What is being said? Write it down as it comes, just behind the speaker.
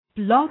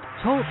Blog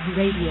Talk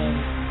Radio.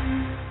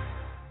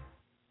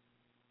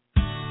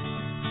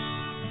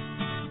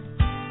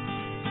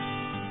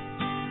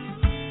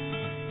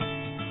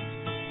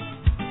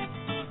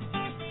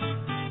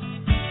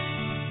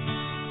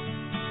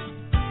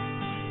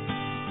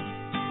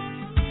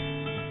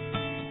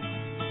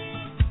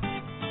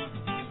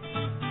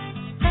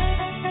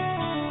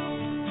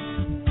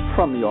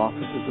 From the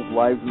offices of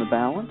Lives in the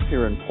Balance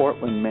here in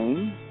Portland,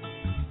 Maine,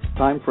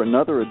 time for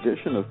another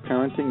edition of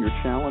Parenting Your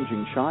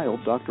Challenging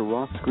Child. Dr.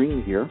 Ross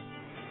Greene here.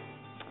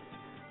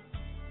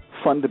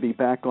 Fun to be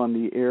back on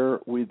the air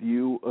with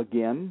you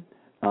again.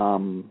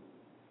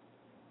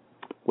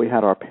 We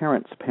had our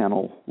parents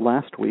panel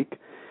last week.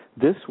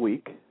 This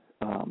week,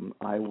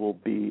 I will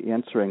be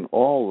answering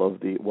all of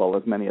the, well,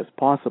 as many as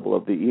possible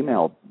of the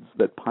emails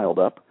that piled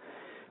up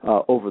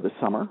over the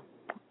summer.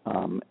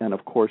 And,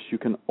 of course, you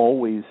can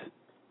always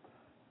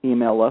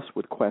email us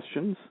with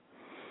questions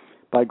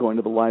by going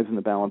to the Lives in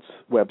the Balance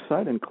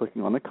website and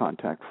clicking on the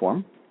contact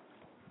form.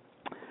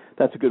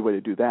 That's a good way to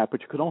do that,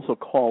 but you can also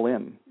call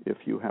in if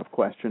you have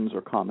questions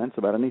or comments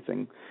about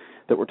anything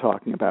that we're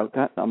talking about.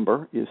 That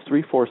number is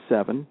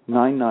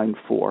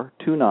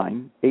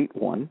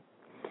 347-994-2981.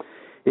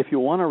 If you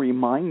want a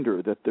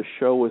reminder that the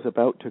show is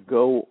about to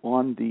go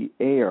on the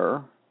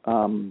air,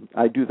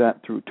 I do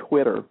that through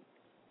Twitter.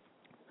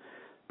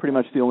 Pretty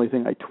much the only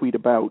thing I tweet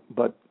about,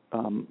 but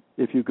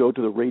if you go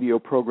to the radio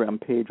program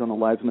page on the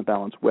Lives in the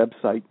Balance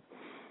website,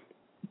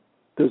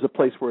 there's a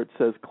place where it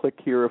says click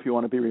here if you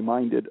want to be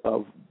reminded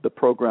of the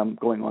program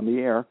going on the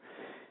air,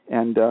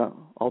 and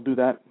I'll do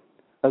that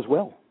as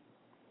well.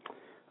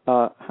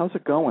 How's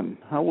it going?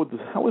 How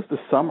was the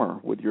summer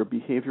with your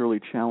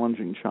behaviorally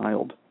challenging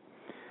child?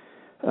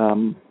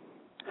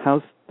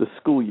 How's the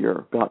school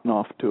year gotten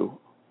off to?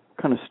 What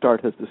kind of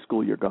start has the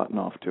school year gotten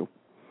off to?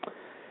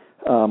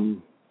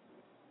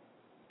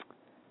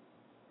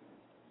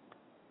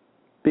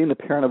 Being the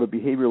parent of a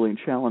behaviorally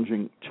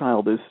challenging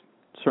child is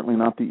certainly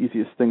not the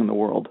easiest thing in the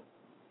world.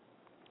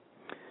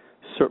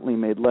 Certainly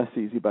made less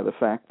easy by the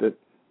fact that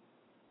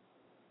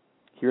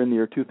here in the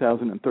year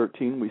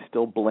 2013, we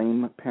still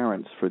blame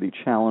parents for the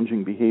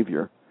challenging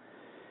behavior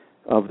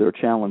of their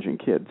challenging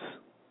kids,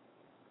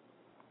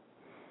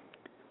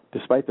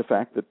 despite the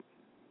fact that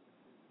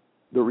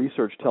the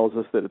research tells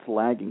us that it's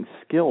lagging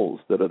skills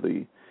that are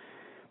the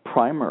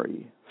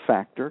primary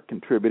factor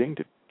contributing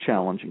to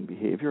challenging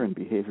behavior and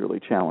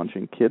behaviorally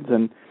challenging kids.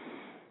 And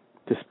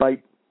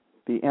despite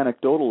the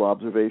anecdotal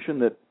observation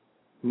that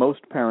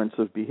most parents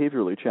of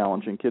behaviorally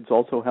challenging kids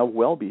also have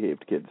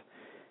well-behaved kids,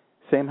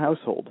 same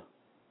household,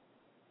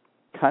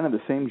 kind of the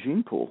same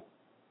gene pool.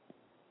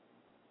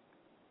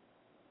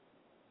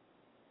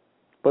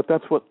 But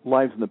that's what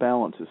Lives in the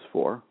Balance is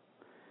for,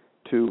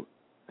 to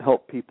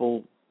help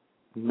people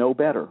know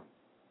better.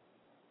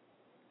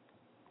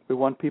 We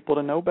want people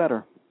to know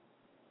better.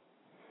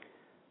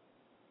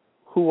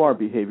 Who are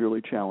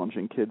behaviorally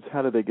challenging kids?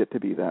 How do they get to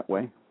be that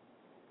way?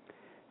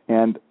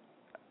 And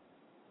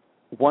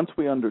once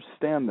we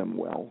understand them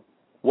well,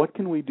 what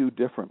can we do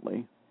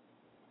differently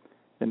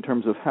in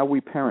terms of how we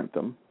parent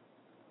them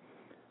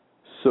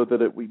so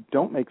that we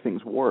don't make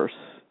things worse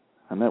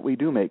and that we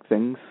do make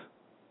things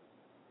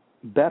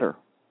better?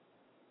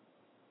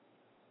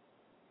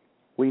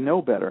 We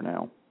know better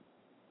now,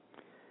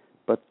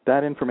 but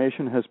that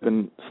information has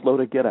been slow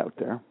to get out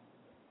there.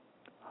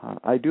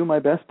 I do my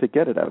best to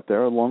get it out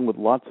there, along with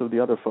lots of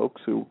the other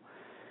folks who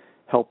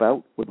help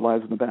out with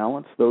Lives in the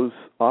Balance. Those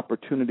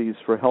opportunities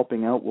for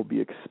helping out will be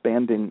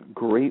expanding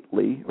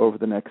greatly over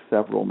the next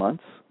several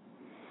months.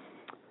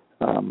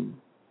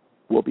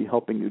 We'll be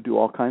helping you do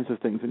all kinds of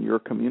things in your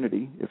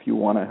community if you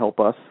want to help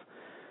us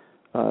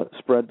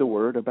spread the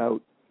word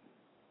about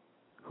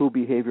who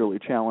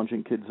behaviorally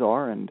challenging kids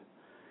are and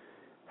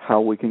how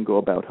we can go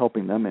about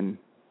helping them in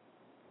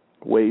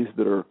ways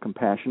that are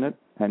compassionate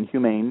and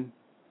humane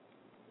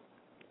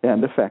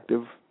and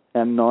effective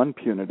and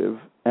non-punitive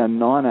and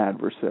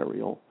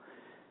non-adversarial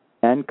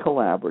and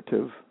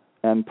collaborative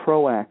and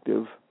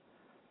proactive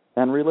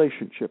and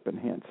relationship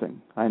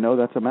enhancing. I know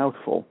that's a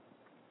mouthful,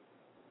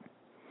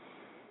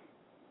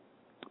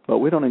 but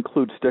we don't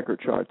include sticker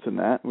charts in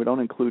that. We don't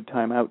include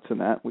timeouts in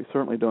that. We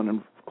certainly don't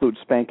include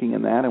spanking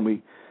in that, and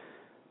we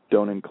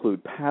don't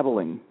include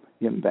paddling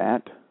in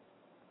that.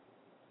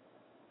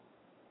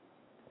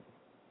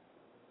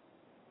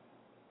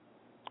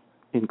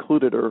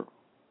 Included are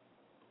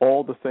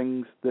all the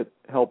things that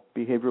help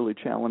behaviorally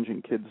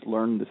challenging kids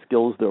learn the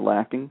skills they're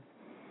lacking,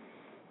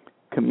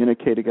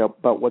 communicating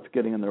about what's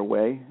getting in their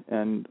way,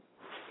 and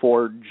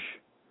forge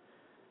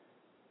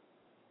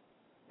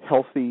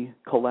healthy,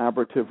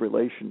 collaborative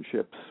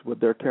relationships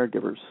with their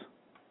caregivers.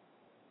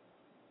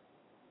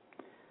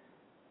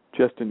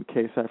 Just in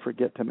case I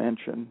forget to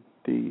mention,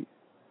 the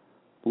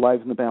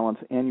Lives in the Balance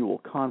annual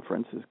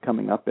conference is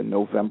coming up in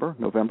November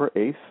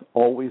 8th,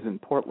 always in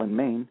Portland,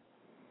 Maine.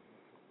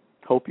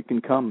 Hope you can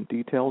come.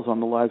 Details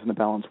on the Lives in the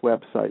Balance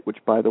website, which,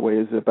 by the way,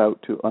 is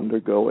about to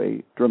undergo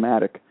a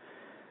dramatic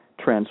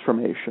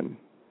transformation.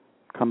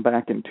 Come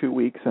back in 2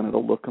 weeks and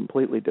it'll look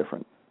completely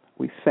different.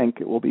 We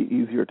think it will be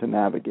easier to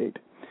navigate.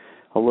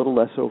 a little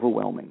less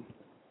overwhelming.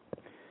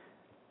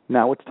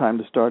 Now it's time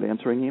to start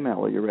answering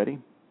email. Are you ready?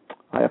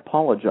 I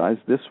apologize.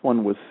 This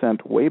one was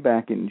sent way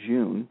back in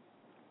June.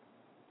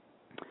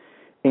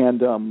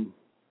 And,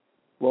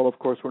 well, of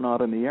course, we're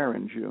not on the air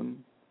in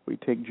June. We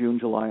take June,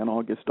 July, and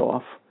August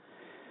off.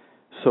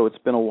 So it's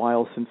been a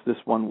while since this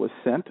one was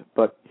sent,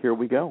 but here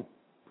we go.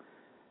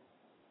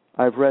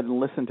 I've read and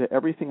listened to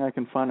everything I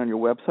can find on your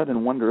website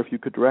and wonder if you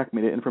could direct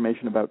me to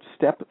information about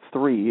Step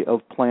 3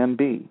 of Plan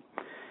B.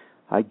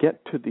 I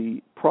get to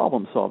the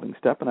problem-solving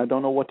step, and I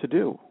don't know what to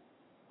do.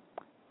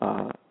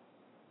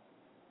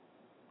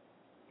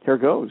 Here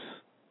goes.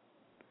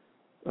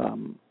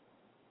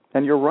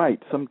 And you're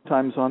right.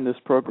 Sometimes on this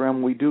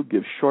program we do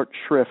give short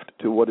shrift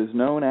to what is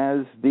known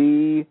as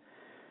the,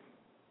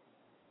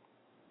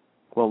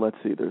 well, let's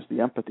see, there's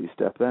the empathy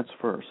step. That's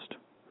first.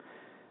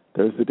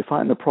 There's the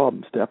define the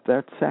problem step.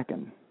 That's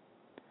second.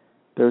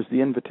 There's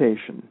the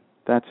invitation.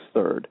 That's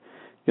third.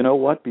 You know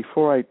what?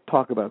 Before I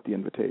talk about the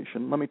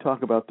invitation, let me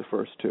talk about the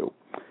first two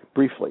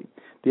briefly.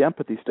 The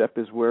empathy step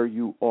is where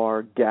you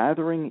are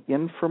gathering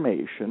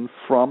information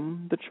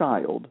from the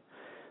child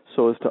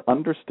so as to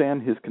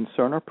understand his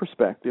concern or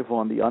perspective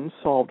on the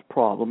unsolved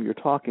problem you're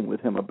talking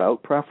with him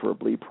about,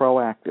 preferably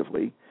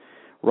proactively,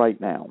 right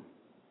now.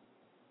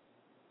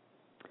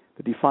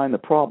 To define the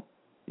problem,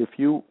 if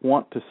you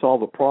want to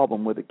solve a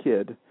problem with a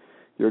kid,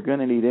 you're going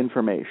to need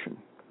information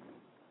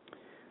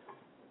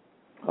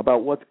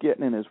about what's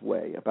getting in his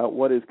way, about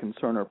what his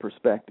concern or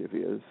perspective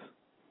is.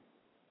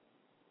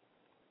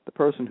 The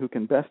person who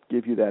can best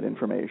give you that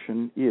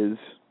information is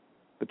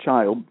the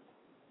child,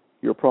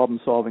 your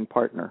problem-solving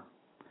partner,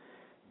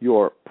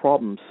 your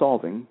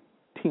problem-solving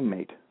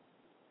teammate.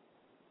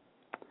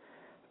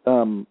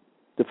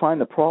 Define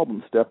the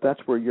problem step. That's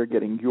where you're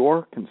getting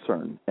your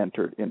concern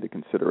entered into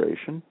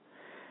consideration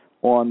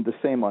on the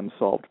same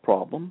unsolved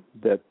problem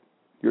that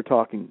you're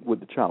talking with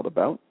the child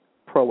about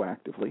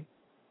proactively.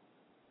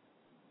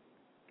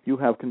 You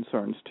have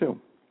concerns too.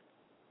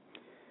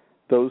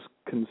 Those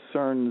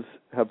concerns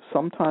have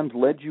sometimes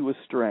led you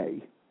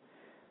astray.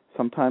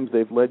 Sometimes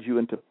they've led you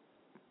into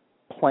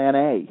Plan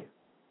A,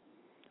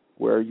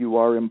 where you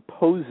are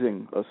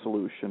imposing a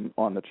solution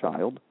on the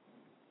child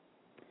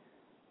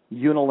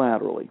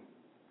unilaterally.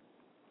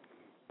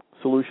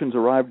 Solutions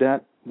arrived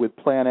at with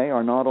Plan A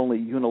are not only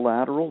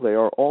unilateral, they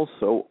are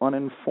also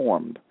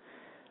uninformed.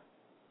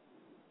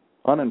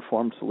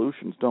 Uninformed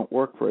solutions don't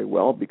work very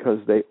well because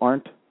they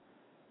aren't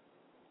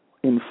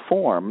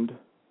informed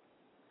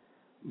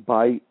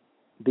by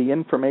the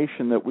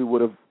information that we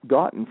would have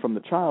gotten from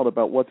the child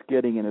about what's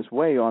getting in his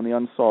way on the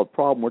unsolved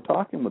problem we're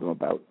talking with him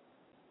about.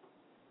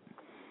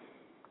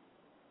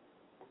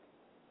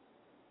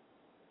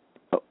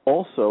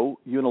 Also,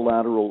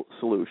 unilateral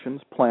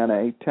solutions, Plan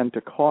A, tend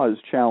to cause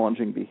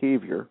challenging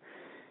behavior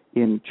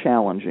in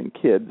challenging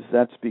kids.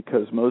 That's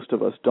because most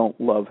of us don't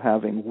love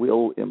having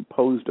will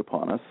imposed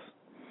upon us.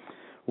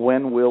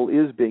 When will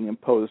is being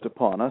imposed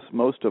upon us,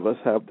 most of us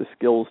have the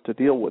skills to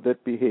deal with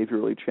it.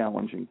 Behaviorally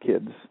challenging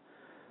kids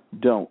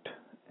don't.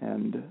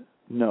 And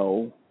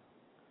no,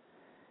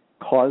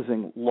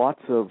 causing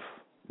lots of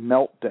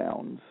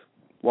meltdowns,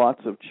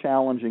 lots of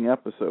challenging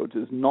episodes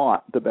is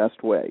not the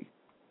best way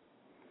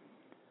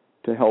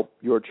to help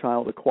your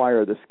child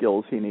acquire the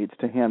skills he needs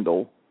to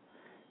handle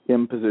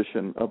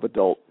imposition of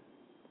adult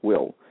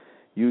will.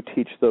 You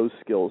teach those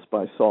skills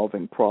by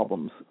solving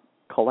problems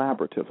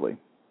collaboratively.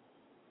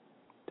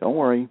 Don't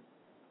worry.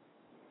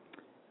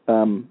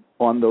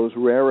 On those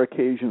rare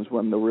occasions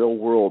when the real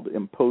world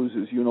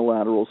imposes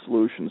unilateral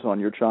solutions on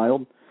your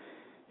child,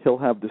 he'll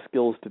have the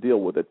skills to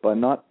deal with it, but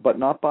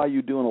not by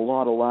you doing a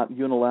lot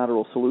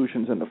unilateral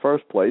solutions in the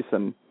first place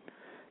and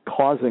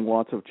causing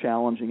lots of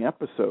challenging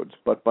episodes,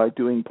 but by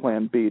doing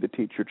Plan B to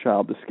teach your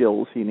child the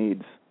skills he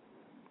needs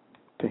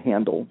to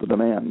handle the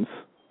demands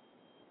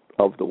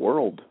of the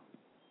world.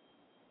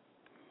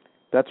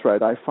 That's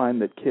right. I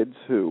find that kids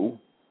who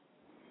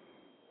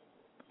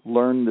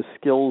learn the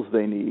skills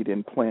they need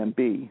in Plan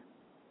B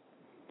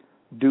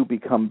do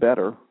become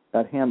better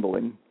at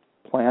handling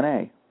Plan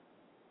A.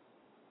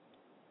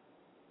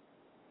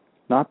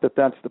 Not that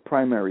that's the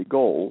primary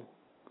goal.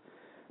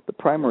 The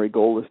primary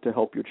goal is to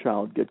help your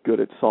child get good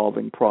at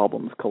solving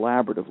problems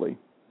collaboratively,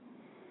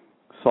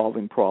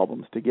 solving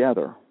problems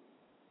together.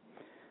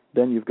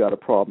 Then you've got a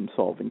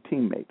problem-solving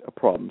teammate, a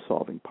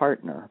problem-solving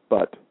partner.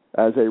 But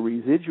as a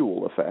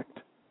residual effect,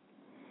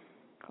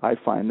 I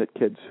find that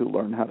kids who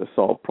learn how to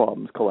solve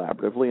problems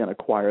collaboratively and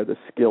acquire the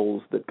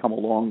skills that come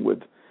along with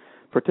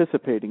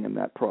participating in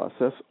that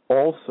process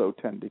also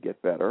tend to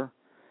get better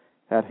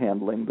at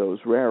handling those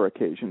rare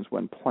occasions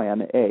when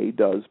Plan A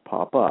does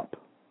pop up.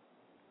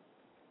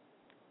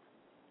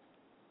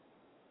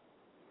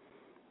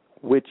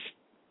 Which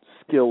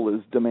skill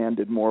is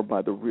demanded more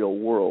by the real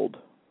world?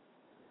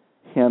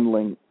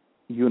 Handling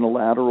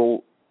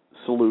unilateral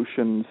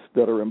solutions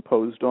that are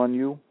imposed on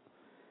you,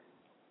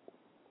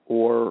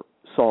 or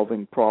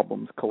solving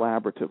problems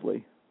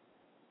collaboratively?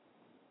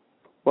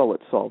 Well,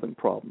 it's solving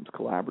problems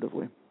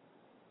collaboratively.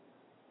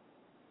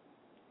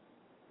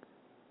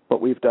 But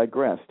we've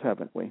digressed,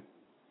 haven't we?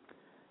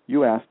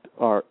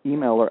 our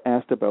emailer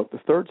asked about the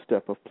third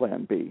step of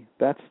Plan B.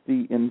 That's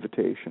the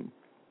invitation.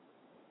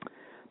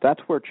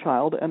 That's where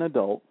child and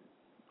adult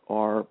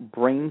are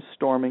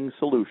brainstorming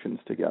solutions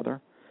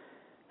together,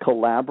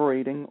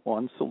 collaborating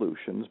on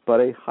solutions, but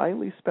a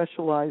highly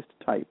specialized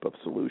type of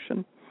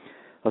solution,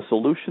 a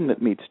solution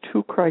that meets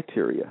two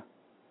criteria.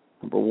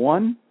 Number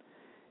one,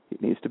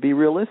 it needs to be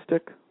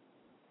realistic.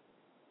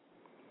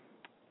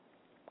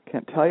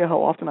 Can't tell you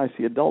how often I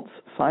see adults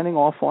signing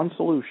off on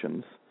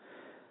solutions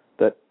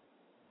that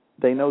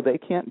they know they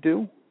can't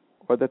do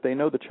or that they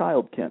know the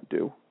child can't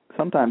do.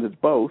 Sometimes it's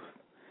both,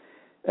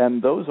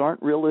 and those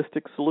aren't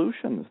realistic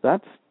solutions.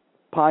 That's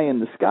pie in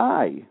the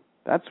sky.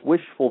 That's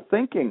wishful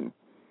thinking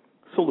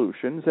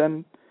solutions,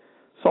 and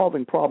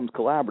solving problems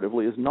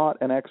collaboratively is not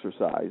an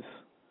exercise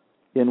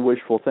in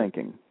wishful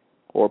thinking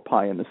or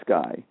pie in the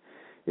sky.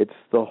 It's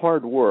the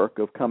hard work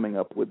of coming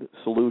up with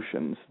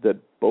solutions that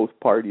both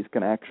parties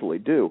can actually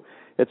do.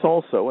 It's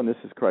also, and this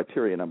is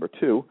criteria number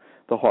 2,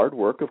 the hard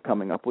work of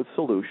coming up with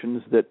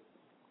solutions that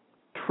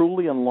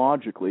truly and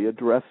logically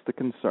address the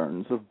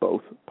concerns of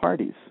both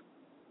parties.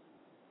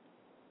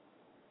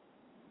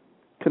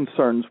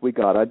 Concerns we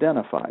got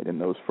identified in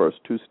those first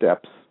 2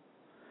 steps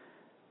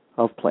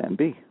of Plan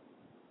B.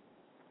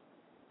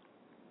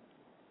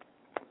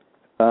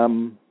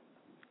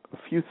 A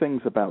few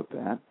things about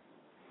that.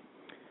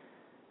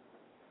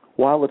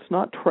 While it's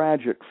not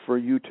tragic for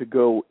you to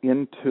go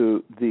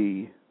into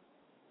the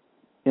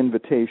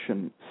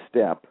invitation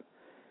step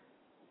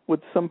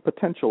with some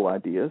potential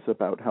ideas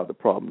about how the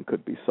problem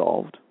could be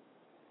solved,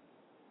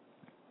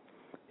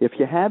 if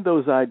you had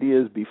those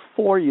ideas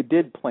before you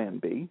did Plan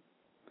B,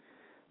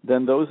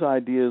 then those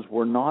ideas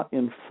were not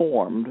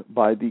informed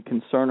by the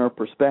concern or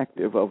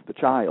perspective of the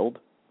child.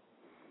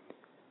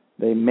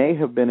 They may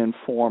have been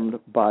informed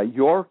by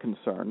your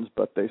concerns,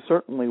 but they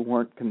certainly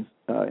weren't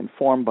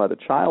informed by the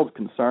child's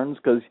concerns,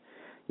 because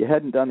you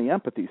hadn't done the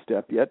empathy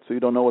step yet, so you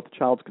don't know what the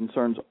child's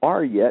concerns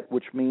are yet,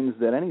 which means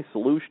that any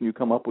solution you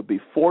come up with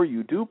before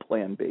you do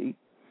Plan B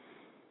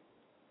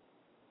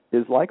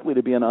is likely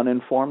to be an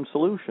uninformed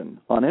solution,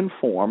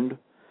 uninformed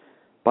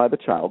by the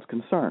child's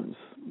concerns.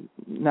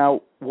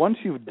 Now, once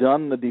you've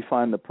done the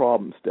define the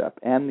problem step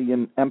and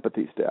the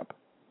empathy step,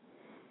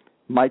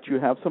 might you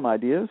have some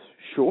ideas?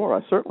 Sure,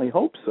 I certainly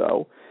hope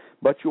so.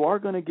 But you are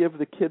going to give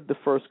the kid the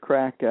first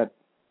crack at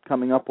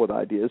coming up with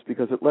ideas,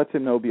 because it lets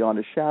him know beyond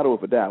a shadow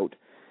of a doubt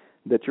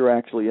that you're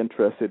actually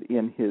interested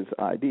in his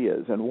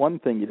ideas. And one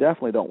thing you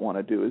definitely don't want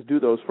to do is do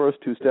those first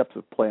 2 steps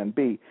of Plan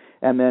B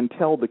and then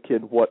tell the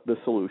kid what the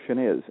solution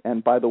is.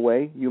 And by the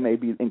way, you may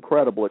be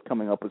incredible at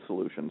coming up with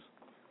solutions.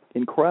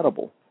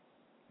 Incredible.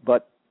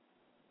 But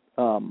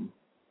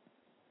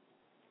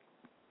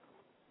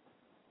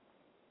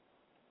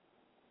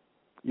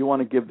you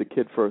want to give the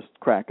kid first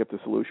crack at the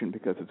solution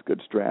because it's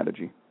good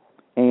strategy.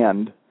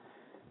 And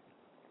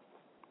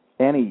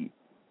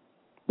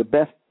the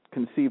best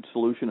conceived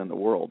solution in the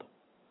world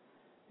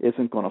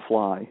isn't going to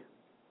fly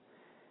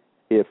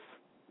if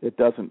it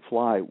doesn't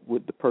fly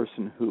with the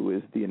person who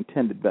is the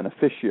intended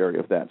beneficiary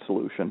of that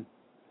solution,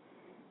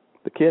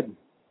 the kid,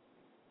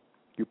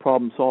 your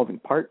problem-solving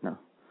partner.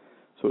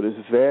 So it is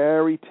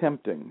very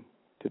tempting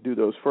to do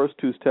those first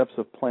 2 steps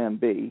of Plan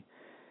B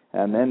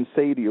and then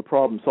say to your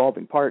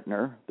problem-solving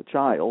partner, the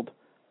child,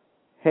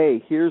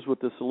 hey, here's what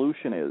the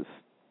solution is.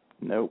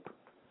 Nope.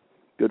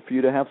 Good for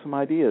you to have some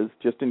ideas,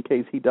 just in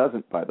case he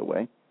doesn't, by the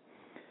way.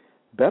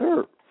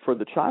 Better for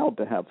the child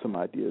to have some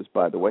ideas,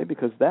 by the way,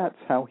 because that's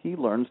how he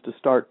learns to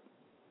start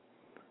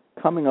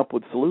coming up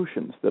with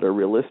solutions that are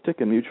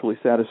realistic and mutually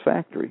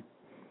satisfactory.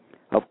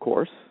 Of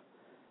course,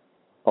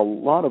 a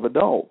lot of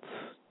adults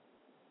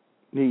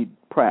need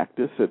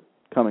practice at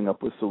coming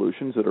up with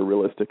solutions that are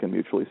realistic and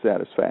mutually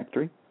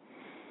satisfactory.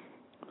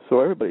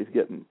 So everybody's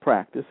getting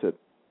practice at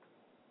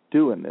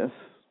doing this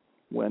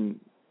when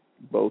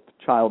both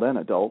child and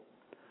adult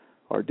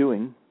are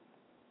doing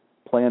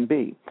Plan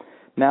B.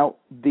 Now,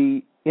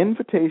 the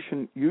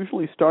invitation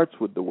usually starts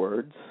with the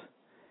words,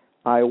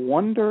 I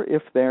wonder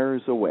if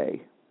there's a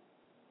way.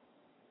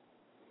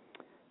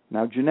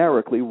 Now,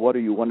 generically, what are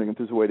you wondering if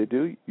there's a way to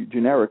do?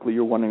 Generically,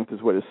 you're wondering if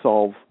there's a way to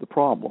solve the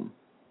problem.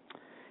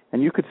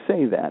 And you could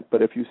say that,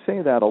 but if you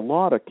say that, a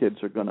lot of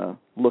kids are going to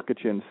look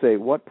at you and say,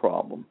 what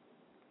problem?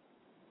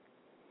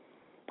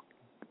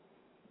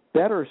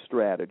 Better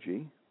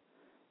strategy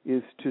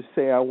is to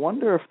say, I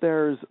wonder if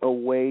there's a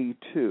way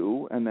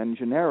to, and then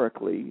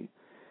generically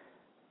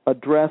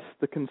address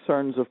the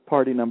concerns of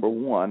party number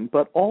 1,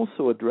 but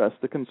also address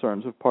the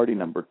concerns of party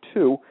number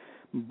 2,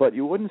 but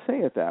you wouldn't say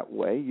it that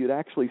way. You'd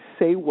actually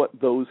say what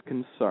those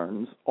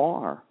concerns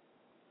are.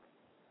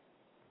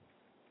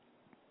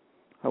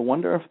 I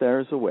wonder if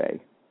there's a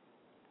way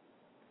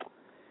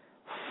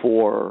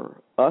for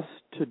us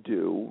to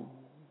do,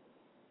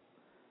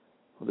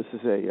 well, this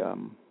is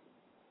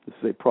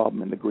a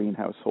problem in the Green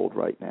household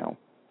right now.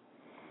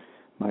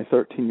 My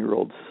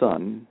 13-year-old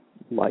son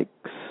likes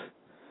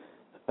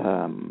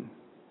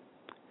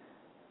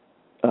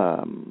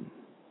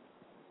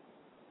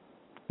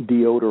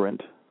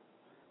deodorant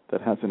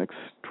that has an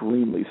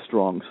extremely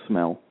strong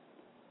smell.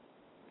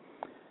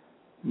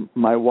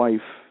 My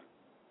wife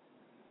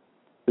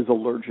is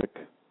allergic,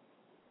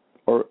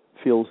 or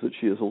feels that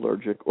she is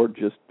allergic, or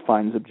just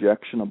finds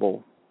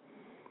objectionable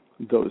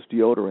those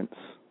deodorants.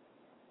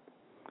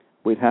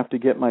 We'd have to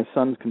get my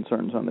son's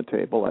concerns on the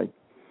table. I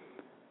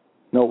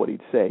know what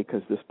he'd say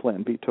because this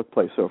Plan B took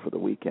place over the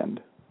weekend.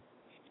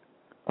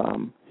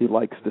 He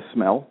likes the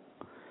smell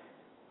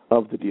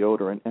of the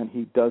deodorant, and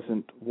he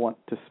doesn't want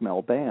to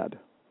smell bad.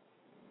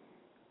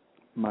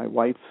 My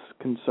wife's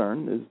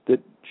concern is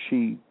that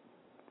she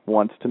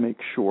wants to make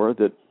sure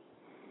that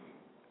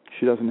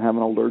she doesn't have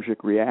an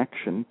allergic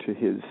reaction to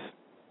his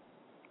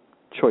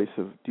choice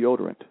of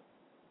deodorant.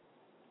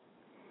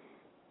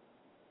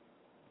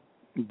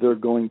 They're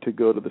going to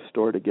go to the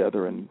store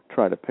together and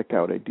try to pick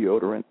out a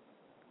deodorant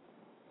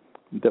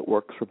that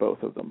works for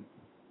both of them.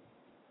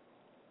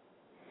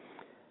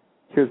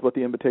 Here's what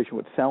the invitation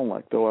would sound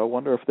like, though. I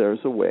wonder if there's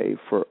a way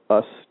for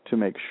us to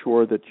make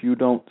sure that you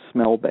don't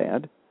smell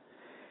bad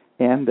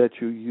and that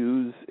you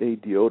use a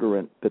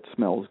deodorant that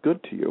smells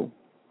good to you,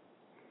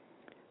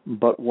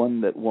 but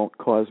one that won't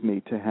cause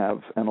me to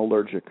have an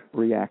allergic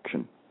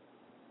reaction.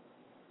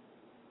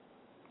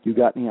 You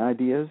got any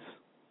ideas?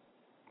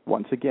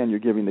 Once again, you're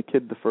giving the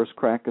kid the first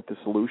crack at the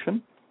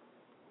solution,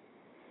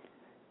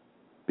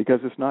 because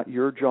it's not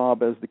your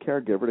job as the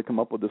caregiver to come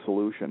up with a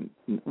solution.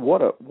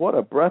 What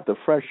a breath of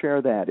fresh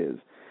air that is.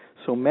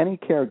 So many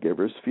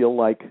caregivers feel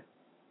like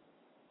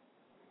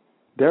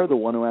they're the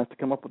one who has to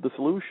come up with the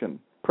solution.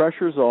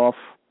 Pressure's off.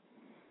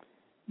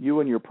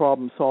 You and your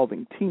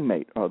problem-solving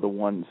teammate are the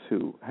ones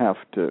who have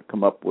to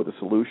come up with a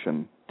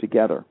solution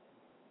together.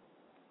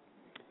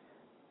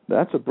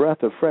 That's a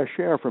breath of fresh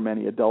air for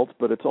many adults,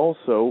 but it's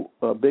also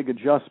a big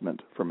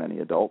adjustment for many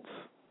adults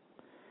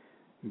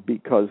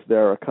because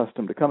they're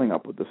accustomed to coming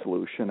up with the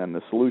solution, and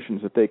the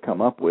solutions that they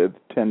come up with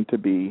tend to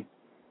be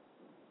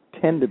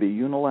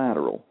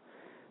unilateral.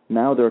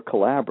 Now they're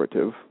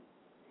collaborative,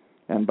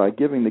 and by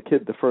giving the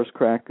kid the first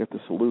crack at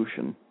the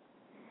solution,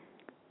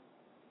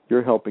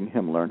 you're helping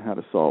him learn how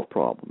to solve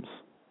problems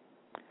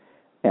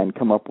and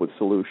come up with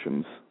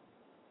solutions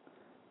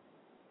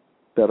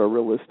that are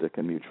realistic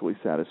and mutually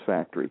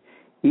satisfactory.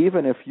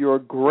 Even if you're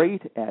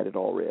great at it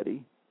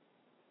already,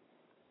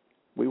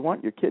 we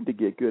want your kid to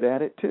get good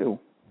at it too.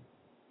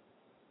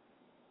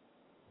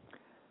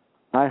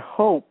 I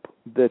hope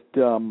that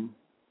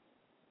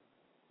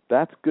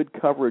that's good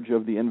coverage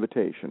of the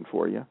invitation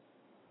for you.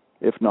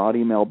 If not,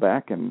 email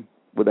back and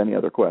with any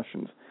other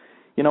questions.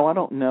 You know, I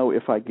don't know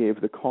if I gave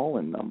the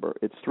call-in number.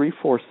 It's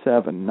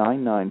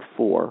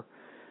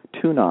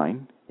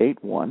 347-994-2981.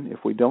 If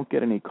we don't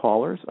get any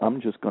callers,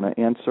 I'm just going to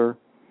answer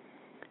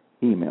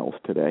emails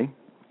today.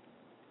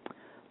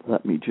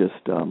 Let me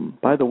just,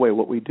 by the way,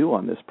 what we do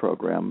on this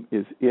program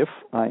is if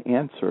I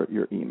answer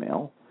your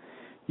email,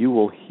 you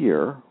will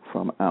hear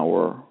from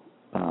our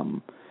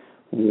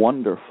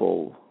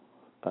wonderful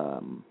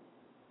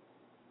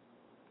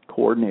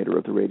coordinator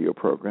of the radio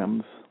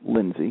programs,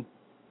 Lindsay,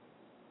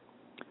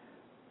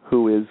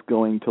 who is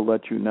going to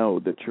let you know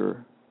that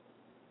your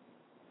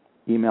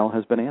email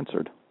has been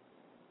answered.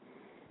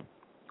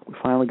 We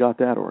finally got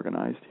that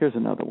organized. Here's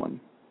another one.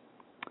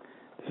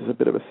 This is a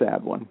bit of a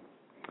sad one.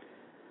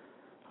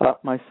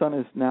 My son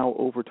is now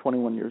over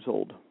 21 years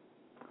old.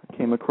 I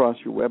came across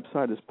your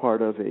website as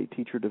part of a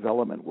teacher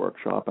development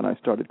workshop, and I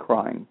started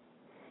crying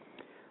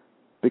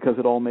because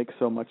it all makes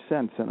so much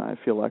sense, and I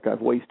feel like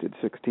I've wasted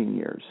 16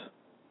 years.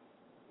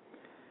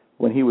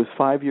 When he was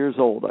 5 years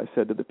old, I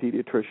said to the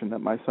pediatrician that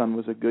my son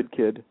was a good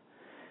kid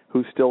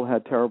who still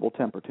had terrible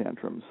temper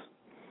tantrums.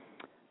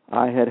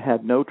 I had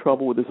had no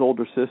trouble with his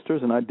older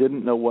sisters, and I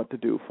didn't know what to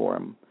do for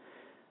him.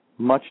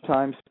 Much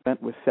time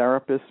spent with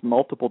therapists,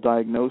 multiple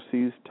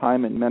diagnoses,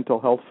 time in mental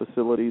health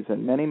facilities,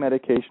 and many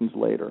medications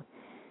later.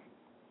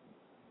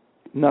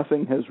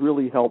 Nothing has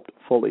really helped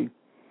fully.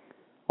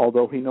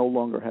 Although he no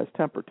longer has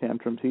temper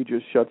tantrums, he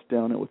just shuts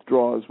down and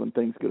withdraws when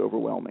things get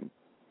overwhelming.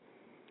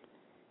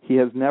 He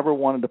has never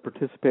wanted to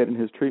participate in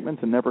his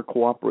treatments and never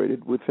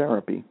cooperated with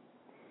therapy.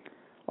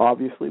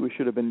 Obviously, we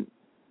should have been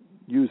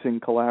using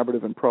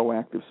collaborative and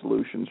proactive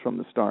solutions from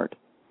the start.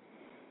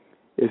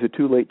 Is it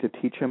too late to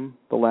teach him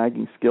the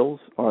lagging skills?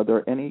 Are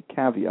there any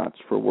caveats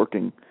for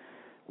working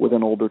with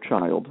an older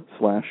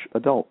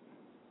child/adult?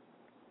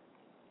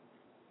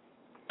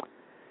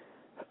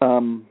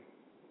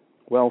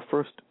 Well,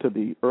 first to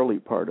the early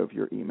part of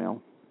your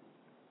email.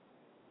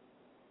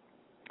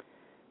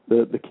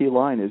 The key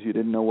line is you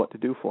didn't know what to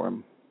do for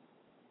him.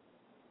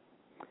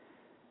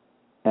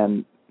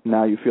 And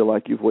now you feel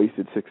like you've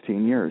wasted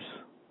 16 years.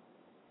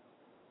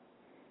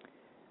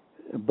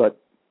 But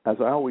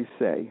as I always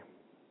say,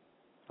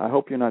 I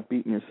hope you're not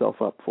beating yourself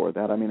up for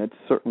that. I mean, I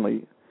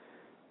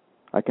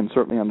can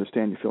certainly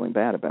understand you feeling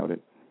bad about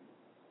it.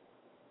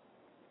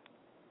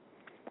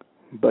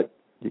 But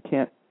you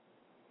can't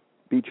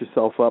beat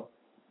yourself up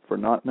for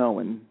not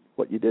knowing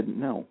what you didn't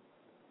know.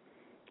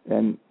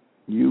 And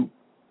you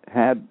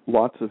had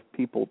lots of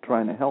people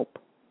trying to help.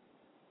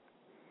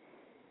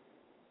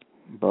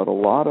 But a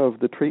lot of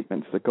the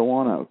treatments that go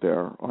on out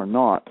there are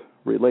not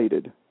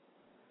related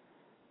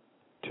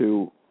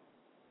to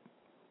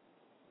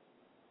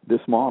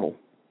this model.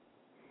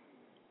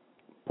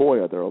 Boy,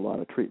 are there a lot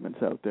of treatments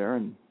out there,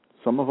 and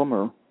some of them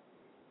are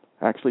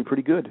actually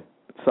pretty good,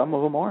 but some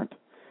of them aren't.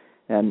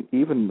 And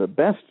even the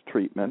best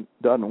treatment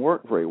doesn't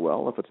work very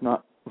well if it's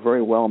not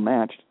very well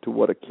matched to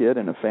what a kid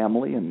and a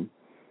family and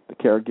the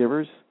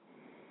caregivers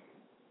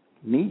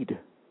need.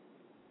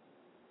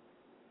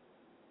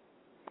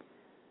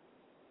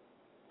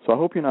 So I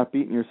hope you're not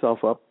beating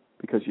yourself up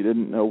because you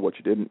didn't know what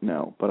you didn't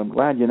know, but I'm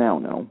glad you now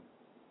know.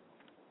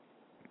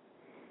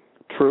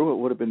 True, it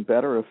would have been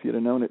better if you'd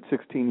have known it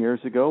 16 years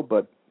ago,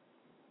 but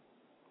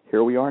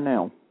here we are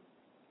now.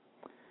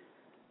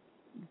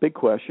 Big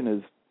question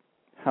is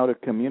how to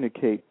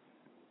communicate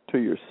to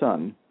your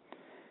son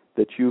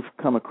that you've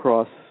come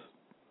across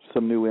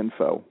some new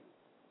info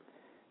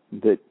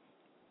that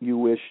you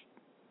wish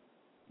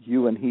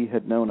you and he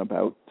had known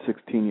about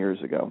 16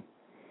 years ago,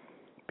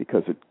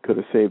 because it could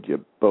have saved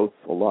you both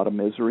a lot of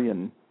misery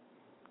and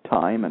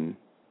time. And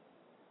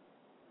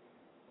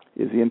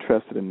is he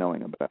interested in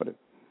knowing about it?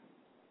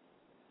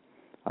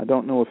 I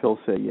don't know if he'll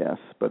say yes,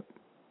 but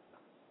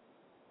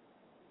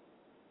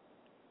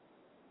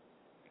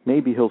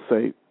maybe he'll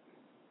say,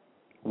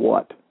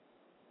 what?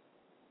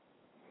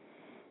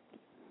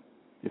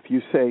 If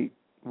you say,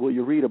 will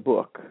you read a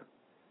book?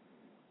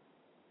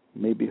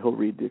 Maybe he'll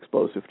read The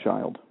Explosive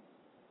Child.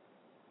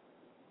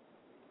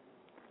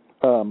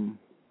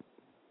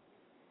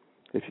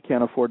 If you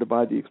can't afford to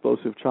buy The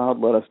Explosive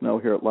Child, let us know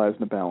here at Lives in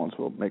the Balance.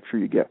 We'll make sure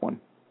you get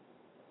one.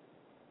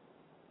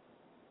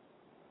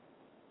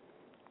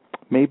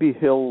 Maybe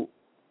he'll,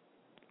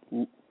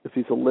 if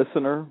he's a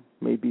listener,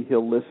 maybe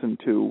he'll listen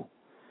to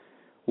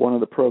one of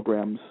the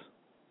programs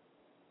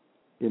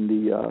in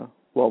the,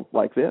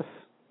 like this.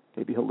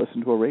 Maybe he'll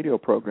listen to a radio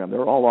program.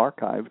 They're all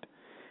archived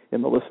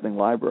in the listening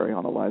library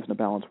on the Lives in the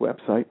Balance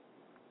website.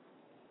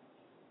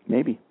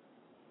 Maybe.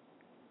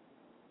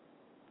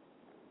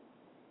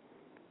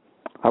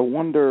 I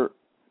wonder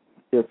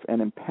if an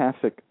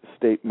empathic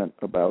statement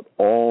about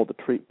all the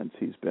treatments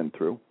he's been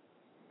through,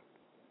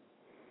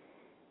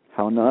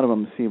 how none of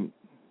them seem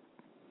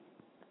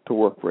to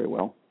work very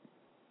well,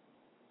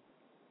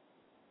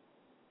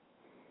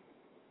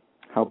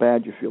 how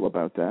bad you feel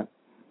about that.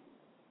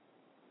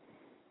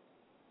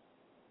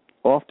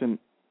 Often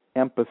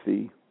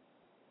empathy,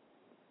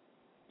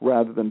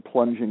 rather than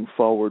plunging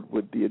forward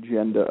with the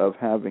agenda of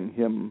having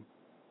him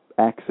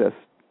access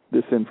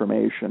this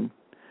information,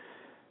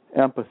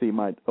 empathy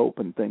might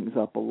open things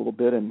up a little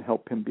bit and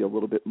help him be a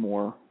little bit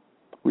more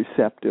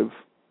receptive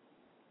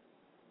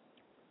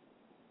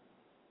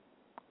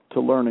to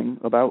learning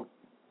about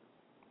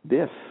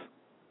this.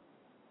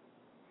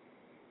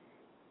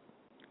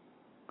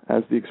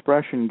 As the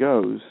expression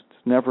goes,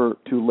 it's never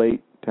too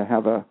late to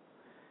have a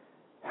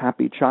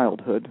happy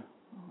childhood.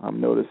 I'm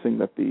noticing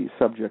that the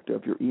subject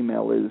of your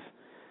email is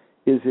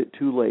it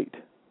too late?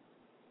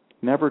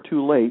 Never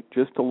too late,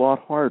 just a lot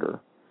harder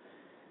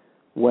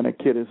when a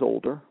kid is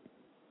older,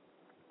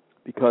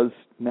 because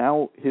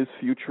now his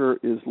future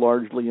is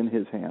largely in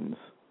his hands.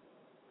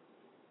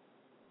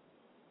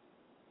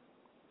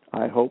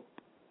 I hope.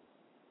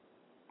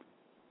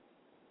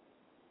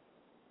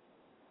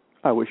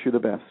 I wish you the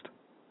best.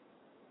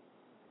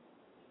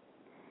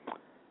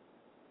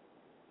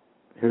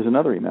 Here's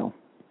another email.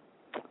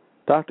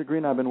 Dr.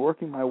 Green, I've been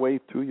working my way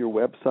through your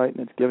website, and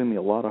it's giving me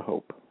a lot of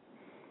hope.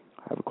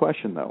 I have a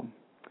question, though.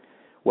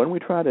 When we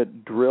try to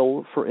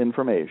drill for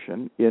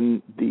information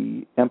in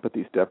the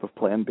empathy step of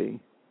Plan B,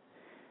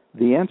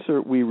 the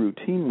answer we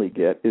routinely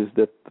get is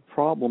that the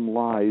problem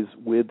lies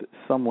with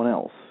someone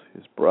else,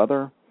 his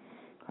brother,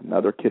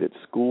 another kid at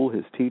school,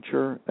 his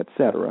teacher,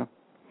 etc.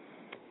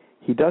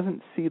 He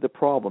doesn't see the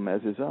problem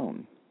as his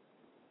own.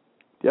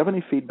 Do you have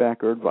any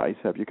feedback or advice?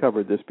 Have you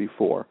covered this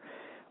before?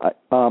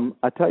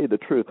 I tell you the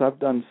truth, I've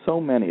done so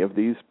many of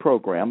these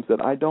programs that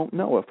I don't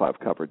know if I've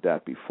covered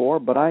that before,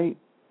 but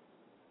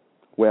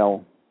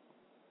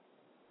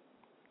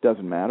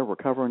doesn't matter, we're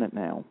covering it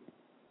now.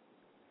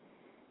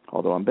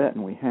 Although I'm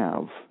betting we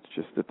have. It's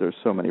just that there's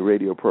so many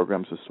radio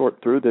programs to sort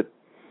through that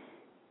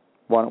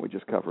why don't we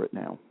just cover it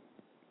now?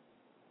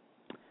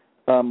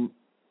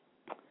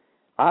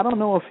 I don't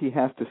know if he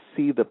has to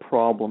see the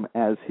problem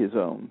as his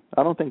own.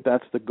 I don't think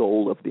that's the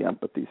goal of the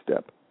empathy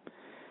step.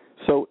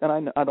 So,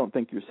 and I don't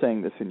think you're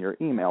saying this in your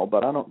email,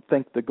 but I don't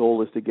think the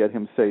goal is to get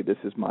him to say, this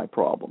is my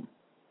problem.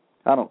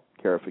 I don't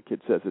care if a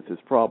kid says it's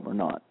his problem or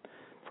not.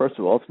 First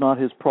of all, it's not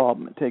his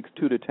problem. It takes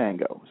two to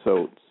tango.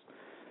 So it's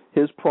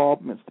his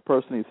problem. It's the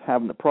person he's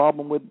having the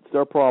problem with. It's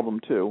their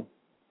problem, too.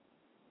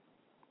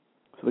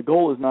 So the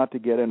goal is not to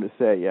get him to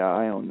say, yeah,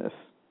 I own this.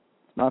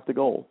 It's not the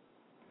goal.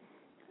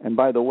 And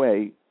by the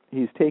way,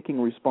 he's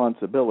taking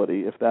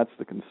responsibility, if that's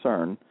the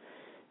concern,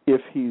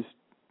 if he's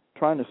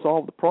trying to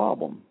solve the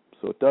problem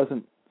so it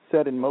doesn't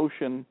set in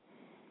motion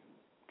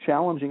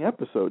challenging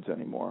episodes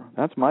anymore.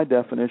 That's my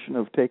definition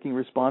of taking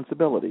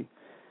responsibility.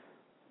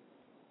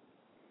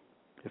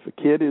 If a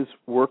kid is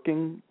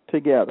working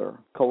together,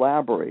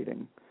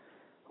 collaborating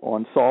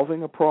on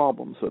solving a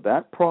problem so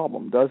that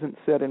problem doesn't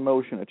set in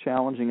motion a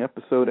challenging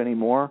episode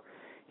anymore,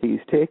 he's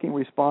taking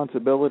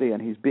responsibility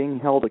and he's being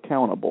held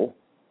accountable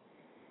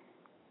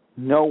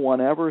no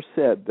one ever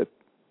said that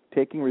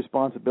taking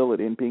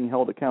responsibility and being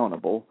held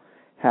accountable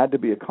had to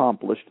be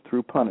accomplished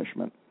through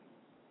punishment.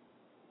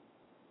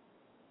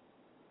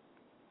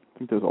 I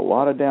think there's a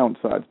lot of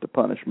downsides to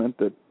punishment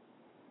that,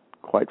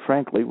 quite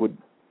frankly, would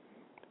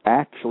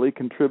actually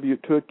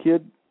contribute to a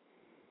kid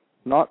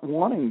not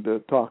wanting to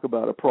talk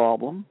about a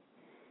problem,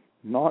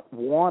 not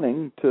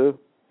wanting to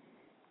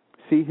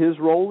see his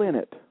role in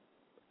it.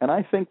 And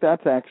I think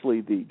that's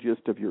actually the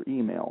gist of your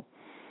email.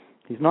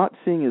 He's not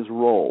seeing his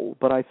role,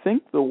 but I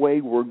think the way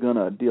we're going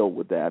to deal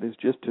with that is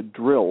just to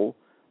drill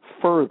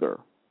further.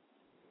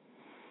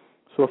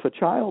 So if a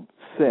child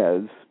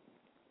says,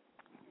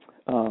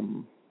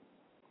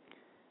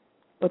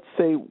 let's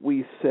say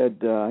we said,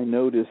 I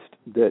noticed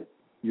that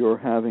you're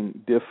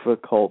having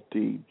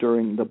difficulty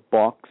during the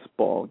box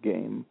ball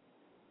game.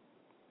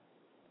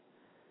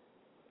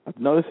 I've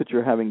noticed that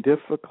you're having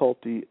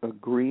difficulty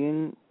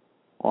agreeing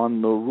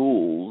on the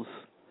rules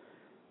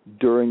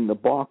during the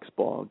box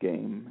ball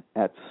game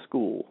at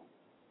school.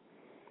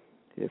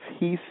 If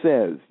he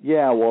says,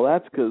 yeah, well,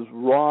 that's because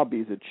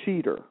Robbie's a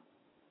cheater,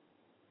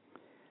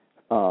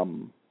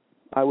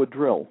 I would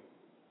drill.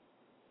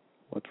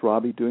 What's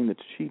Robbie doing that's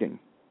cheating?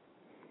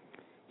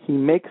 He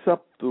makes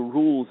up the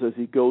rules as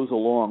he goes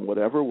along,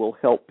 whatever will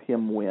help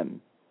him win.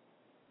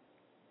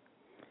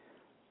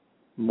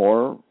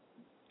 More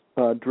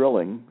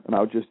drilling, and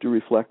I'll just do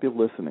reflective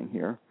listening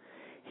here.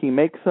 He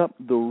makes up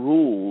the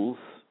rules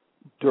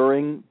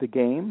during the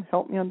game.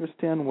 Help me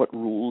understand what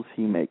rules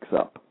he makes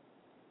up.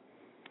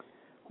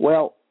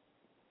 Well,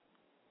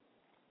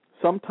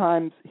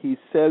 sometimes he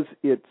says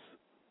it's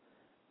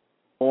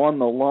on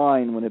the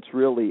line when it's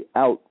really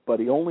out, but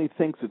he only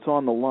thinks it's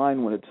on the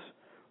line when it's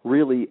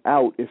really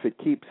out if it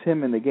keeps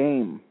him in the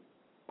game.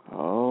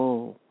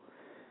 Oh,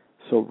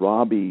 so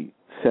Robbie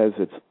says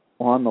it's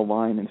on the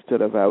line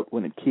instead of out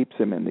when it keeps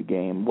him in the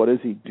game. What does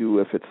he do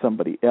if it's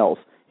somebody else?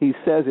 He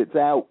says it's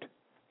out.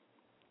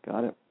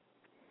 Got it.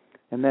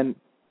 And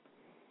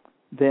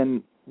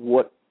then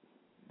what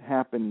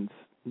happens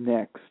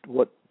next?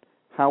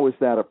 How is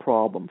that a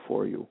problem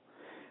for you?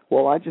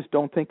 Well, I just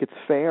don't think it's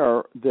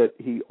fair that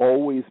he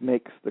always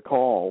makes the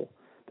call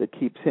that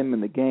keeps him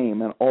in the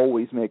game and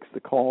always makes the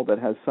call that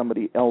has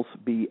somebody else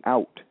be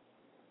out.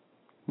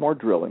 More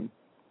drilling.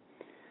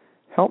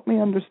 Help me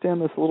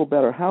understand this a little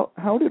better.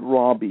 How did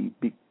Robbie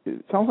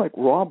it sounds like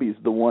Robbie's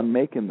the one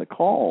making the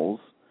calls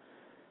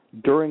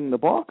during the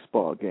box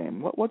ball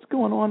game. What's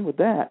going on with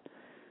that?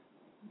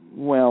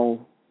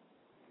 Well,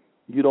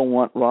 you don't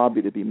want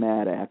Robbie to be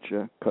mad at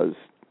you because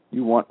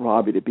you want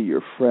Robbie to be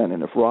your friend.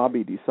 And if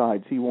Robbie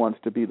decides he wants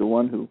to be the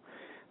one who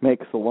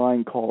makes the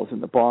line calls in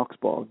the box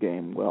ball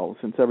game, well,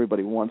 since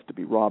everybody wants to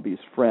be Robbie's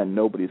friend,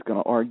 nobody's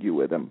going to argue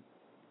with him.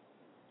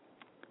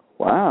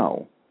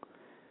 Wow.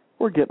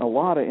 We're getting a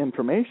lot of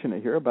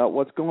information here about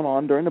what's going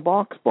on during the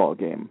box ball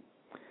game.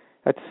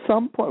 At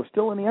some point, we're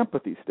still in the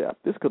empathy step.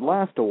 This could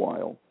last a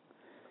while.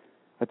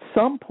 At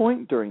some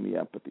point during the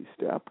empathy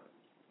step,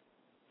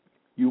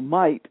 you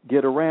might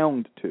get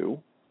around to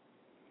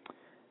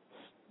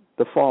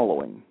the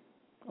following.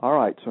 All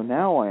right, so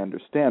now I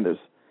understand this.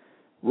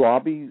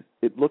 Robbie,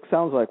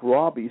 sounds like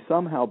Robbie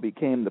somehow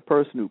became the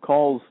person who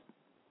calls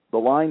the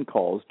line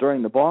calls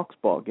during the box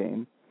ball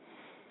game,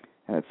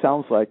 and it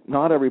sounds like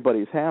not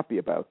everybody's happy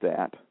about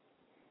that,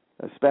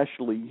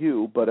 especially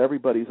you, but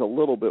everybody's a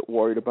little bit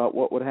worried about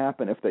what would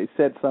happen if they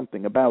said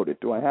something about it.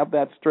 Do I have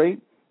that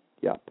straight?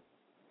 Yep.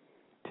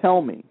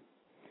 Tell me,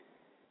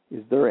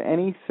 is there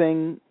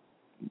anything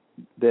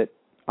that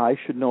I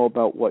should know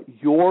about what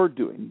you're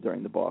doing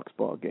during the box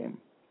ball game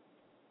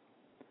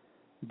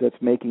that's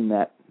making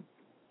that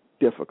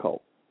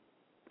difficult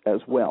as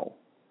well?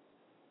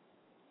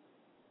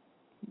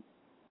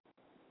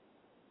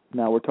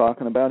 Now we're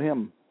talking about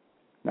him.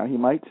 Now he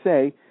might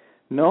say,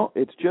 no,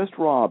 it's just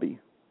Robbie.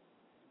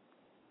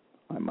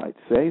 I might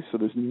say, so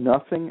there's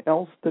nothing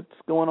else that's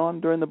going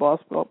on during the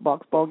box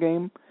ball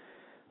game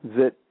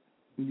that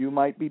you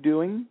might be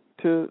doing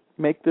to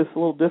make this a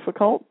little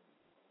difficult?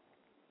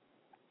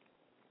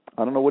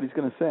 I don't know what he's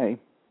going to say,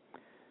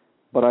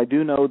 but I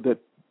do know that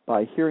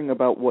by hearing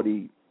about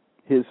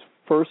his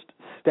first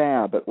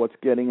stab at what's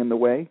getting in the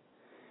way,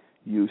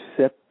 you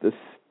set the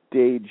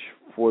stage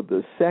for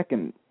the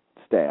second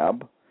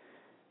stab,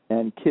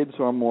 and kids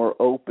are more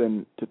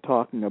open to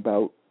talking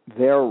about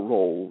their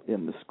role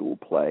in the school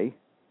play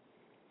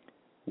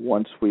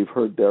once we've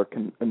heard their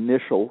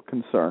initial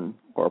concern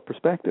or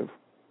perspective.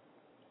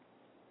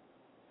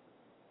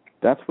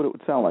 That's what it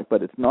would sound like,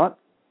 but it's not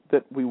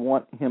that we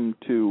want him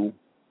to...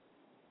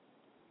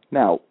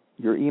 Now,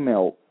 your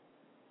email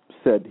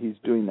said he's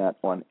doing that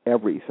on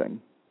everything.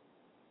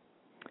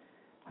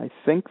 I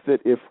think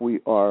that if we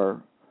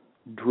are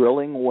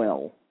drilling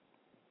well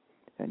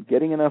and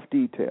getting enough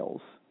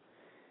details,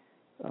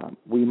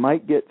 we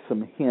might get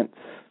some hints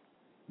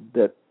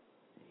that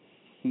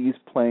he's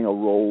playing a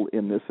role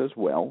in this as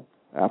well.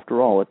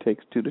 After all, it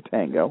takes two to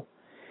tango.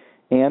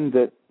 And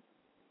that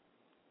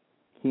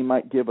he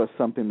might give us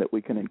something that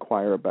we can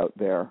inquire about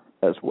there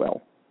as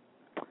well.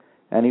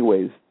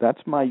 Anyways, that's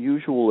my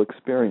usual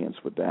experience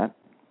with that.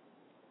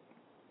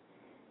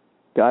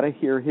 got to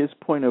hear his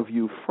point of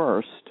view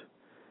first.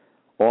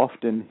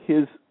 Often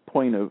his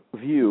point of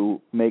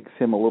view makes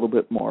him a little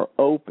bit more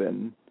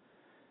open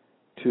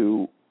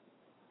to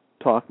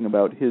talking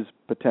about his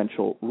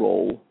potential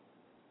role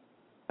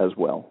as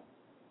well.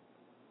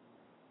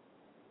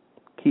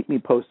 Keep me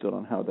posted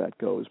on how that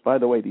goes. By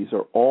the way, these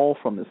are all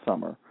from the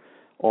summer.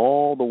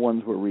 All the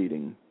ones we're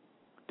reading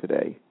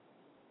today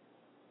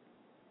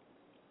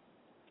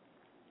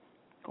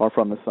are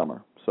from the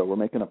summer. So we're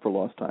making up for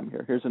lost time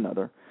here. Here's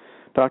another.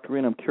 Dr.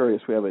 Green, I'm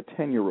curious. We have a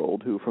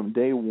 10-year-old who from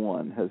day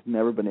one has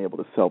never been able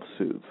to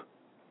self-soothe.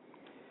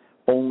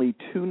 Only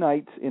 2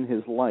 nights in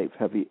his life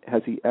has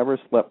he ever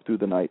slept through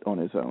the night on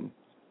his own.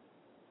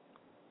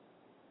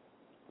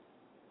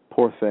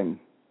 Poor thing.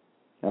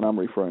 And I'm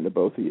referring to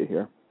both of you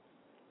here.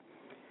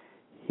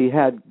 He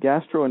had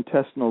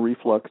gastrointestinal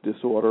reflux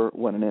disorder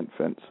when an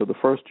infant, so the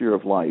first year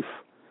of life,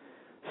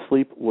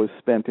 sleep was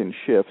spent in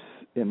shifts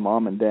in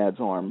mom and dad's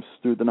arms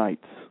through the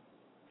nights.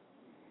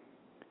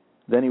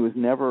 Then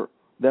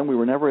we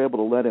were never able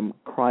to let him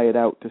cry it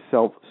out to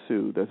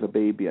self-soothe as a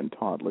baby and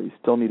toddler. He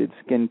still needed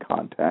skin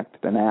contact,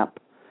 a nap,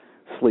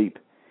 sleep,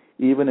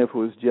 even if it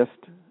was just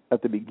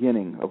at the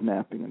beginning of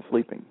napping and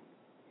sleeping.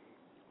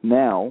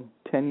 Now,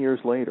 10 years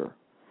later,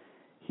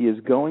 he is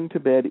going to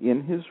bed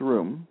in his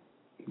room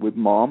with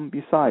mom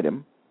beside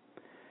him,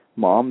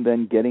 mom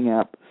then getting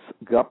up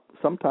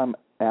sometime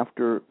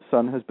after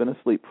son has been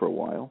asleep for a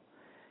while,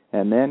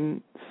 and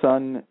then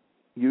son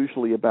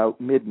usually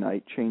about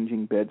midnight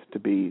changing beds to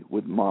be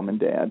with mom and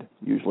dad,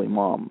 usually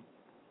mom.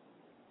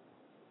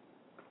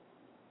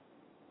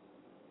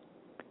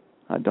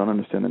 I don't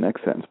understand the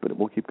next sentence, but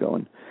we'll keep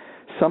going.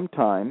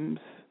 Sometimes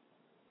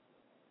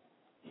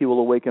he will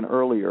awaken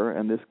earlier,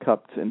 and this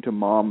cuts into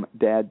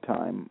mom-dad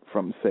time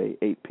from, say,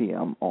 8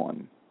 p.m.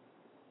 on.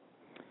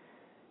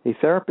 A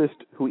therapist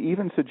who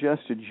even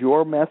suggested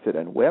your method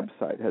and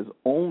website has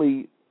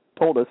only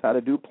told us how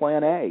to do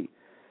Plan A.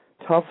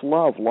 Tough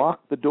love, lock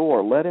the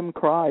door, let him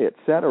cry,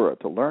 etc.,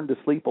 to learn to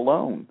sleep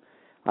alone.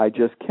 I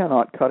just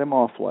cannot cut him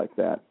off like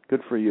that.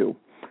 Good for you.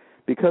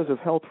 Because of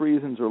health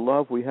reasons or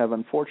love, we have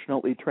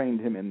unfortunately trained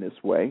him in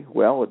this way.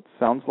 Well, it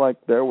sounds like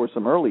there were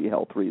some early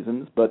health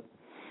reasons, but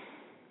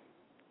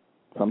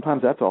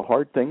sometimes that's a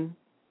hard thing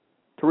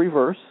to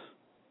reverse.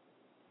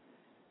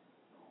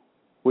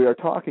 We are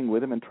talking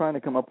with him and trying to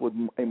come up with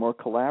a more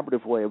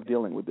collaborative way of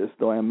dealing with this,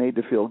 though I am made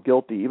to feel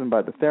guilty, even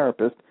by the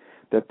therapist,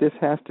 that this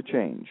has to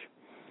change.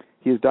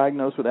 He is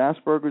diagnosed with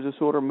Asperger's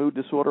disorder, mood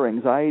disorder,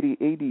 anxiety,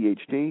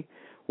 ADHD.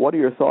 What are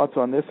your thoughts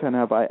on this, and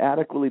have I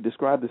adequately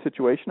described the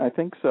situation? I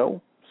think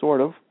so,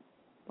 sort of.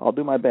 I'll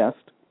do my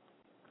best.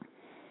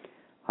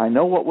 I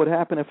know what would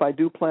happen if I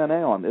do Plan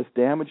A on this,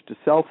 damage to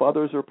self,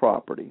 others, or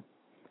property.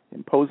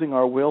 Imposing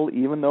our will,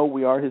 even though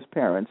we are his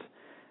parents,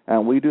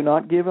 and we do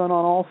not give in on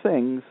all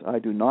things, I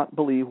do not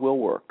believe will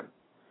work.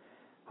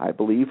 I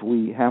believe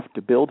we have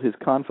to build his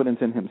confidence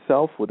in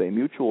himself with a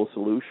mutual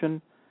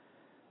solution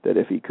that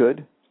if he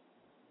could,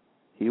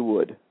 he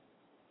would.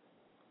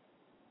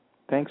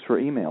 Thanks for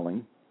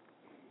emailing.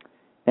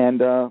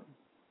 And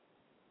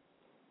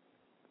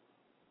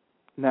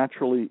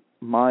naturally,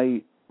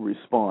 my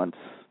response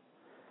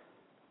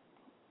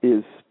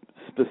is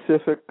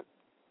specific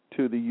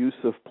to the use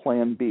of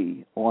Plan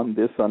B on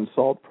this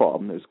unsolved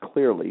problem. There's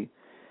clearly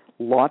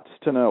lots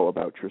to know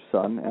about your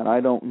son, and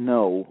I don't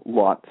know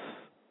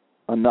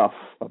enough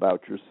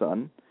about your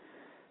son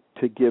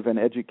to give an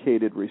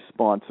educated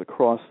response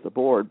across the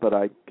board, but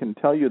I can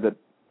tell you that,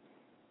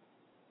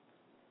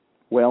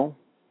 well,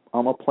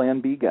 I'm a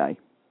Plan B guy.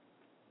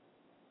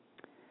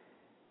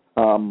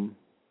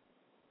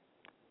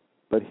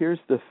 But here's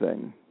the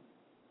thing.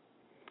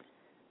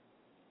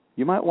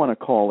 You might want to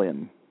call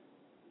in.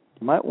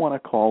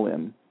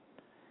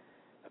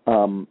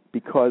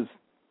 Because,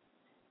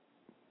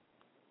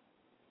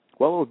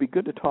 well, it would be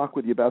good to talk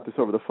with you about this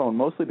over the phone,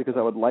 mostly because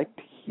I would like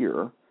to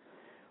hear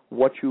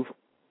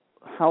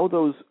how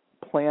those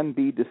Plan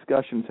B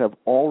discussions have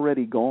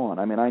already gone.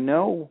 I mean, I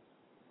know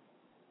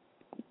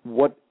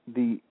what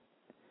the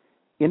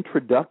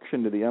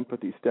introduction to the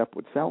empathy step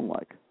would sound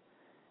like.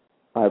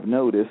 I've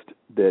noticed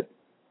that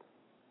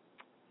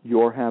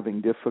you're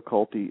having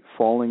difficulty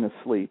falling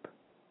asleep.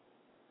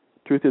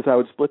 Truth is, I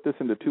would split this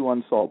into 2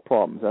 unsolved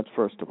problems. That's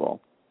first of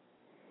all.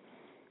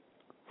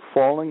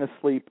 Falling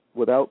asleep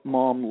without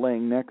mom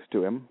laying next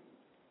to him.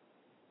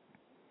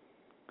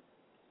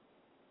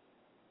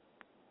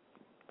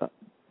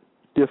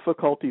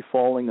 Difficulty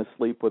falling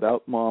asleep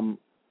without mom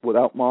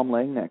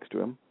laying next to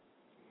him.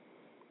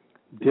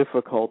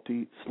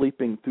 Difficulty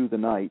sleeping through the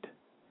night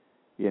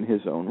in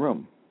his own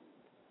room.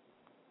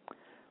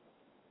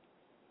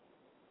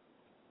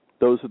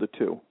 Those are the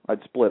 2.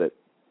 I'd split it.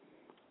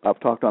 I've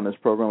talked on this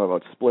program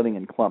about splitting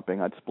and clumping.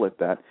 I'd split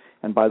that.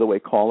 And by the way,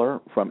 caller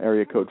from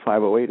area code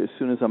 508, as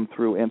soon as I'm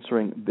through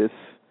answering this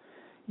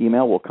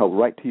email, we'll come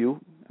right to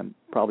you and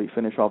probably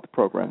finish off the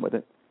program with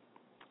it.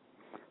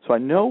 So I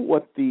know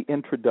what the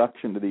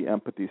introduction to the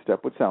empathy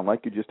step would sound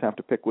like. You just have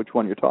to pick which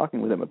one you're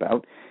talking with him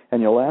about,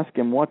 and you'll ask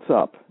him, what's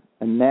up?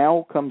 And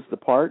now comes the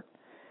part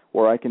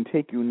where I can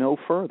take you no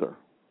further.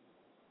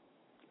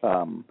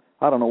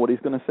 I don't know what he's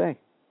going to say.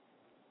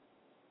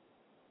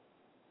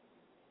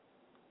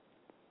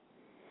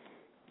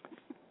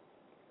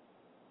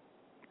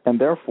 And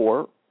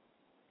therefore,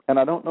 and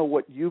I don't know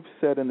what you've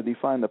said in the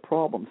Define the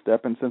Problem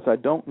step, and since I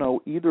don't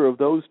know either of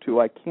those two,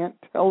 I can't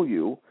tell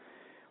you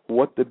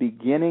what the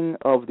beginning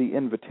of the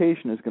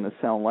invitation is going to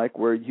sound like,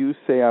 where you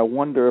say, I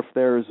wonder if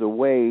there's a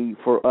way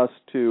for us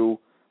to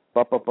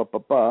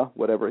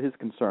whatever his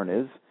concern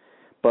is,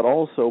 but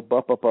also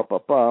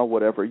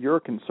whatever your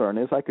concern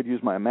is. I could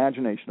use my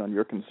imagination on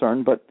your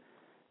concern, but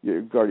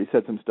you've already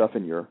said some stuff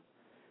in your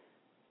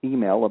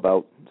email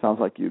about, sounds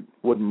like you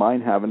wouldn't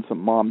mind having some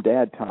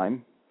mom-dad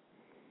time.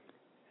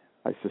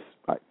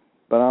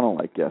 But I don't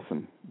like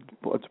guessing.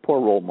 It's poor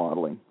role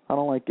modeling. I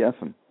don't like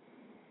guessing.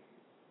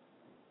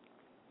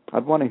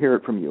 I'd want to hear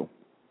it from you.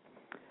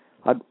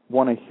 I'd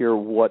want to hear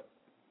what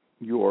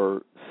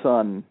your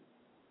son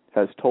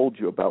has told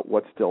you about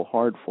what's still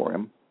hard for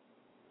him.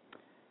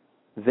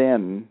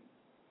 Then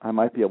I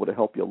might be able to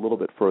help you a little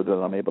bit further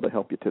than I'm able to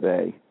help you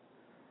today.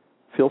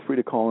 Feel free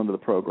to call into the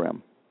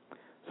program.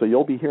 So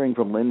you'll be hearing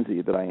from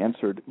Lindsay that I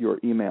answered your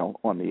email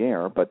on the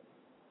air, but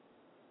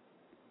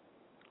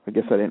I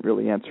guess I didn't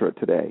really answer it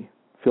today.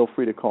 Feel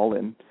free to call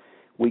in.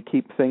 We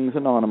keep things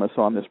anonymous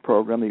on this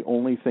program. The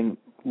only thing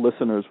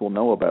listeners will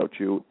know about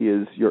you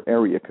is your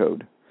area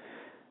code.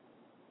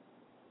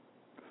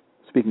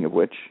 Speaking of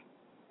which,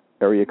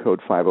 area code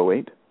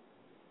 508.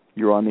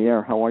 You're on the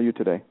air. How are you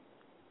today?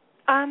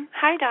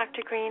 Hi,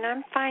 Dr. Green.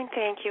 I'm fine,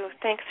 thank you.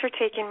 Thanks for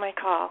taking my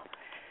call.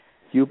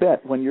 You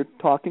bet. When you're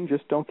talking,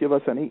 just don't give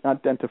us any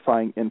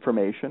identifying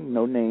information,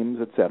 no names,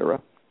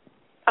 etc.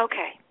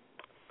 Okay.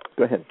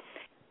 Go ahead.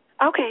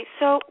 Okay.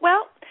 So,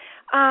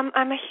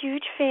 I'm a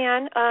huge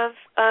fan of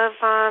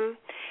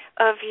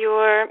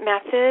your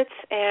methods,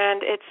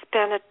 and it's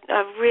been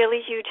a really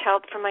huge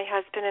help for my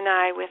husband and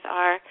I with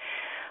our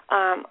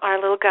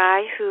little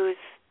guy who's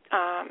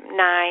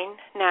 9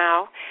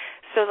 now.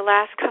 So the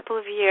last couple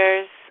of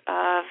years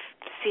of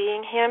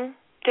seeing him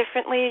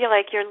differently,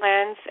 like your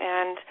lens,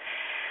 and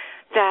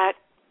that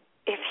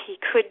if he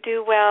could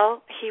do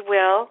well, he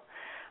will.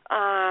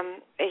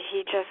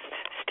 He just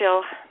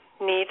still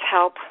needs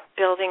help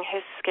building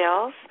his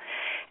skills.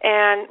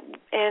 And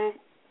in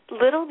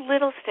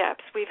little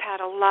steps, we've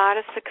had a lot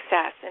of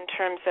success in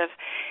terms of,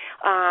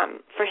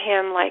 for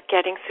him, like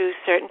getting through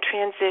certain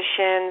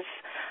transitions.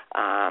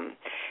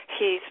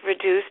 He's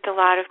reduced a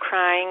lot of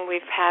crying.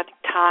 We've had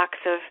talks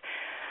of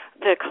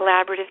the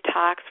collaborative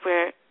talks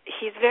where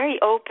he's very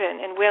open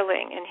and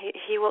willing, and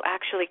he will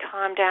actually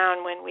calm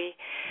down when we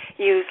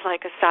use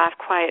like a soft,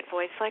 quiet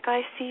voice, like,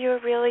 I see you're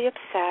really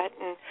upset,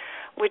 and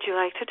would you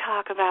like to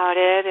talk about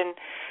it? And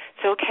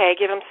it's okay.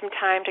 Give him some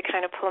time to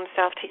kind of pull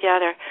himself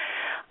together.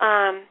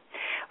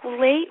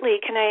 Lately,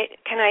 can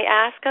I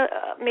ask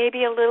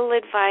maybe a little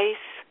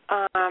advice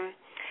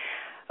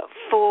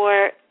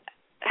for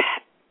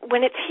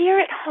when it's here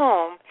at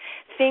home?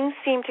 Things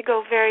seem to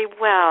go very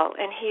well,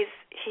 and he's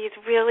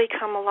really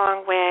come a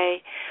long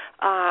way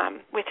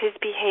with his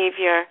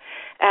behavior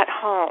at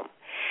home.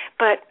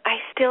 But I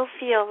still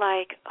feel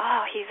like,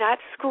 he's at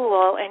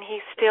school, and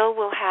he still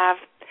will have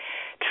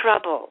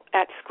trouble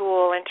at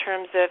school in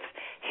terms of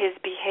his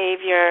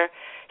behavior.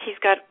 He's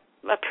got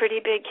a pretty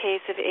big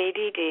case of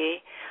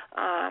ADD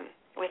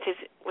with his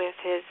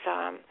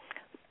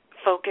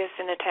focus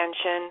and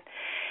attention,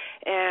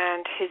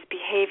 and his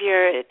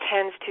behavior, it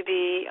tends to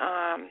be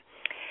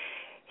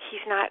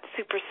he's not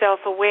super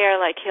self-aware,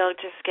 like he'll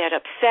just get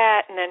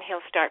upset and then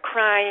he'll start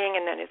crying,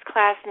 and then his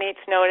classmates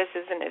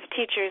notices and his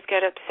teachers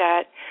get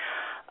upset.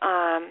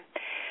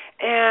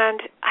 And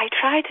I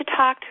try to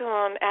talk to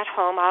him at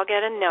home. I'll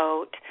get a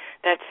note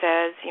that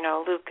says,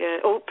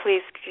 Luca,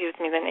 please excuse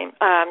me the name,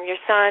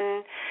 your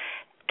son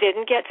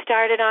didn't get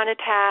started on a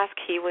task.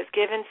 He was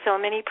given so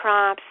many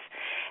prompts,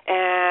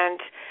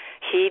 and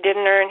he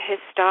didn't earn his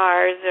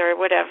stars or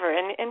whatever,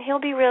 and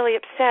he'll be really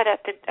upset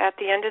at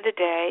the end of the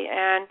day.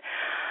 And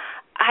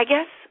I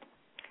guess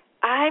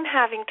I'm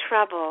having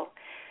trouble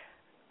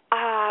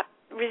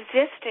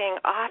resisting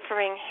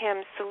offering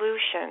him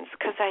solutions,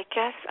 because I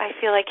guess I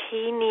feel like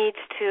he needs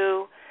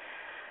to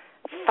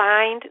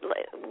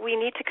we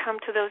need to come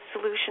to those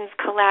solutions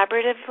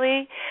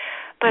collaboratively,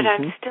 but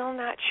I'm still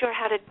not sure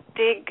how to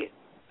dig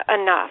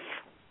enough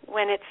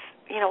when it's,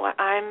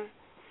 I'm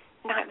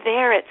not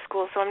there at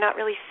school, so I'm not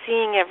really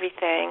seeing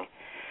everything.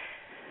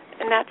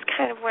 And that's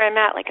kind of where I'm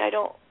at. Like, I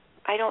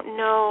don't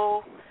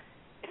know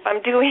if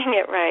I'm doing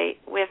it right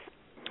with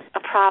a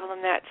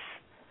problem that's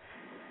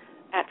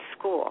at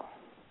school.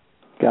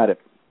 Got it.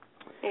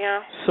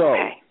 Yeah. So,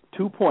 okay.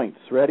 2 points.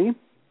 Ready?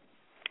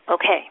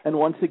 Okay. And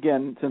once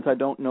again, since I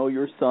don't know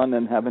your son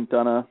and haven't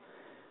done a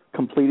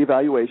complete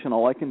evaluation,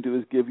 all I can do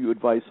is give you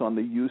advice on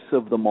the use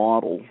of the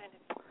model.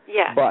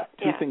 Yeah. But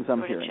two things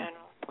I'm hearing.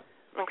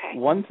 Okay.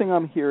 One thing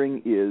I'm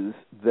hearing is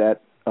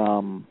that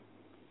some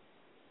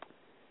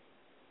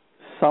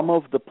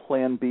of the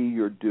Plan B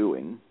you're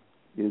doing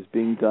is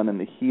being done in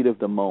the heat of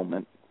the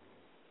moment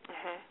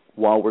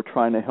while we're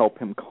trying to help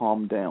him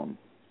calm down.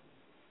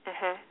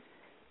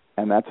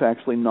 And that's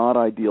actually not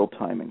ideal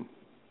timing.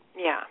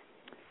 Yeah.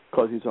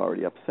 Because he's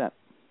already upset.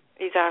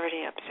 He's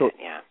already upset,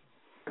 yeah.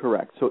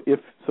 Correct. So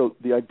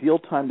the ideal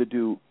time to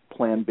do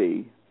Plan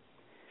B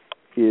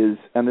is,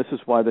 and this is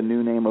why the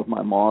new name of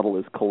my model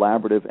is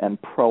Collaborative and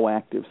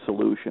Proactive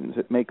Solutions.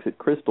 It makes it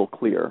crystal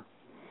clear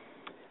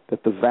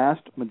that the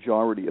vast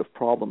majority of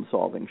problem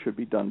solving should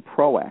be done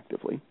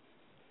proactively.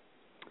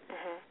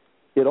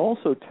 It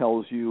also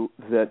tells you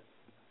that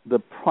the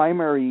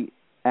primary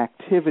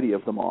activity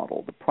of the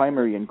model, the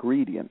primary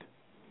ingredient,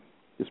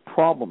 is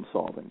problem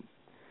solving.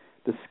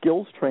 The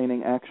skills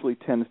training actually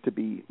tends to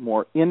be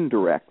more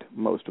indirect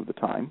most of the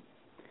time.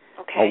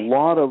 Okay. A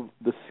lot of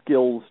the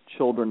skills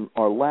children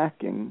are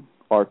lacking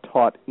are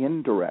taught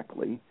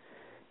indirectly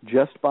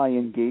just by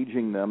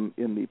engaging them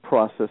in the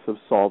process of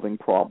solving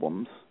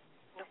problems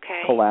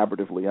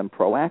collaboratively and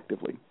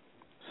proactively.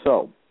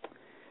 So,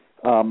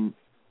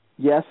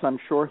 yes, I'm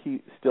sure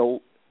he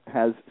still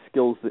has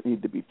skills that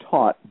need to be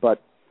taught,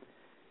 but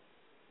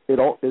it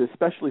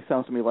especially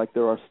sounds to me like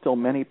there are still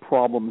many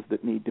problems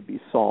that need to be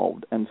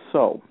solved. And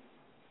so,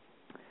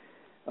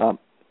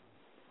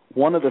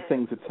 one of the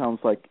things it sounds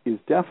like is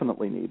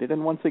definitely needed,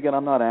 and once again,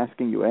 I'm not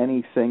asking you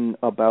anything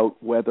about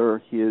whether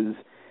his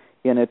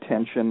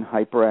inattention,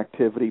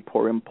 hyperactivity,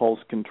 poor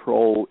impulse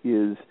control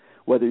is,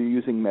 whether you're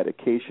using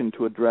medication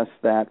to address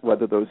that,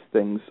 whether those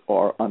things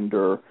are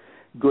under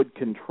good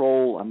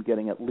control. I'm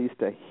getting at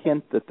least a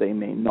hint that they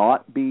may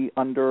not be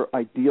under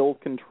ideal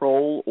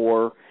control,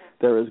 or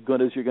they're as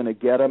good as you're going to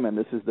get them, and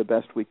this is the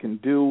best we can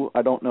do.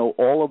 I don't know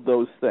all of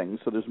those things,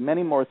 so there's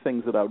many more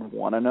things that I would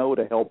want to know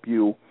to help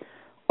you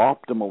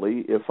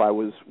optimally if I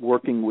was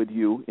working with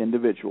you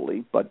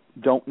individually, but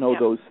don't know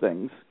those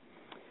things.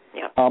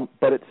 Yep.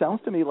 But it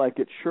sounds to me like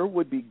it sure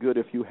would be good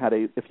if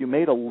you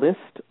made a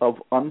list of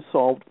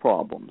unsolved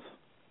problems,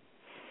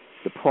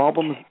 the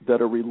problems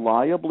that are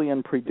reliably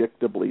and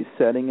predictably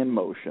setting in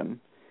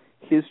motion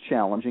his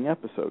challenging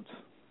episodes.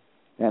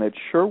 And it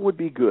sure would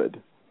be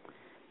good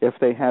if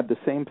they had the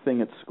same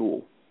thing at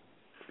school,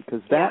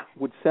 because that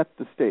would set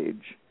the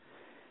stage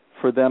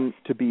for them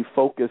to be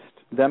focused,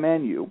 them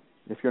and you,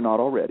 if you're not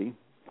already,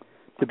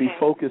 to be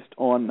focused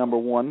on, number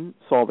one,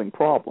 solving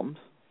problems,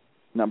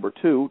 number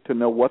two, to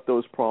know what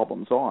those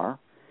problems are,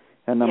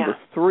 and number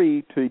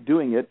three, to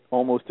doing it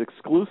almost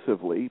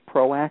exclusively,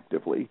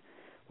 proactively,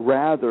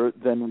 rather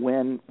than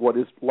when what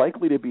is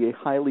likely to be a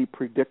highly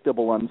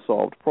predictable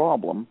unsolved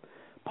problem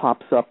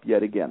pops up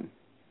yet again.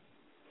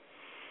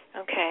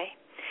 Okay.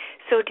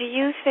 So do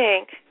you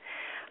think,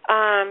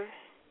 I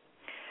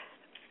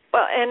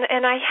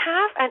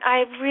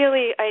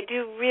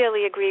do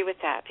really agree with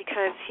that,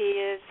 because he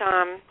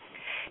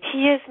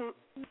is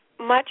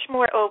much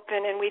more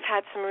open, and we've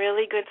had some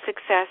really good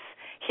success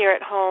here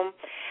at home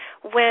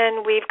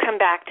when we've come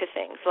back to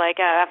things, like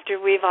after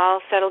we've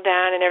all settled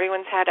down and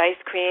everyone's had ice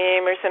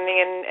cream or something,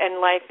 and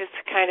life is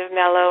kind of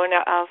mellow, and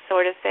I'll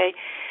sort of say,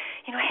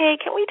 hey,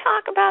 can we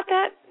talk about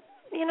that,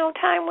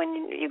 time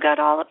when you got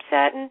all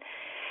upset, and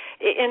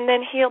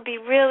then he'll be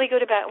really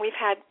good about it. We've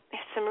had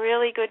some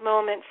really good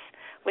moments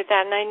with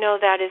that, and I know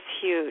that is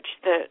huge,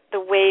 the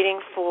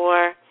waiting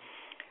for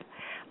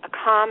a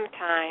calm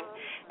time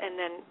and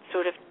then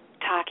sort of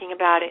talking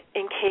about it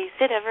in case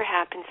it ever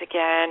happens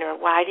again, or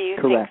why do you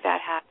think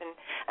that happened.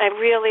 I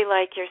really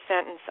like your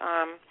sentence,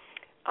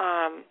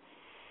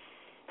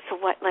 so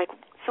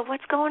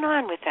what's going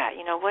on with that?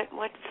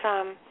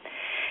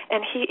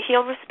 And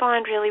he'll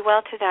respond really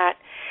well to that.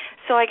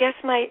 So I guess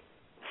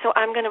So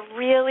I'm going to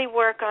really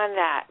work on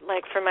that,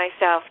 like for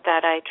myself,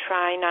 that I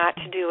try not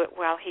to do it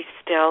while he's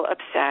still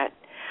upset.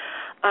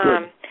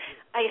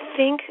 I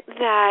think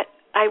that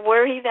I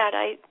worry that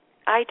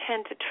I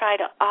tend to try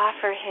to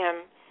offer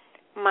him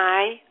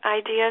my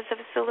ideas of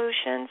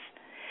solutions.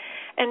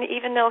 And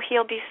even though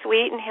he'll be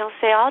sweet and he'll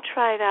say, I'll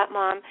try that,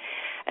 Mom,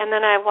 and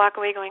then I walk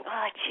away going,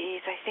 oh,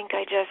 geez, I think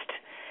I just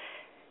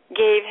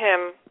gave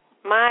him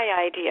my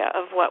idea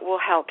of what will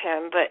help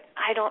him, but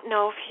I don't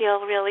know if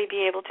he'll really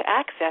be able to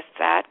access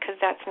that, because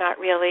that's not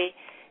really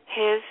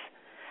his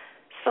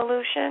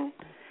solution.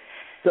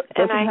 It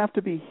doesn't have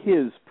to be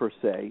his, per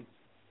se.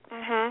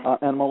 And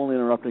I'm only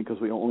interrupting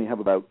because we only have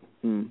about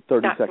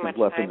 30 seconds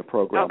left in the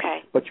program.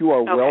 Okay. But you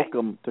are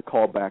welcome to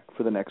call back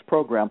for the next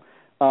program.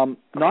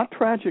 Not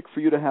tragic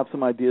for you to have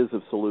some ideas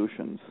of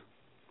solutions.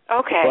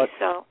 Okay, but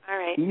all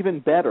right.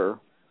 Even better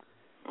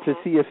to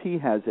see if he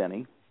has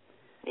any.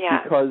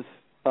 Yeah. Because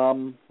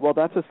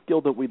that's a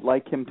skill that we'd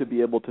like him to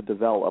be able to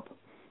develop.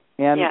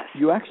 And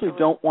you actually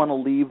don't want to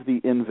leave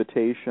the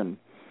invitation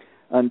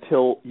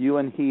until you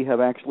and he have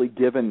actually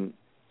given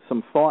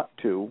some thought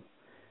to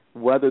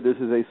whether this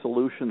is a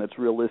solution that's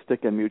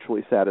realistic and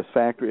mutually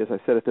satisfactory, as I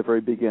said at the very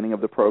beginning of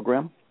the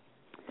program.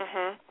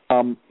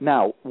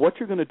 Now, what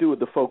you're going to do with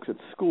the folks at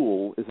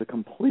school is a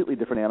completely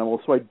different animal,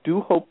 so I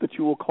do hope that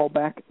you will call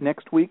back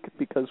next week,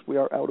 because we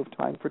are out of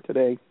time for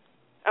today.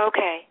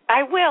 Okay.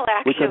 I will,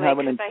 actually. We can have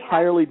an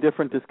entirely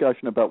different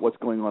discussion about what's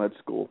going on at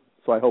school,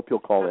 so I hope you'll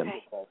call in.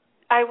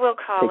 I will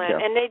call Take in. care.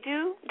 And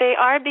they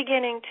are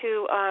beginning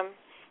to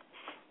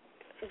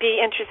be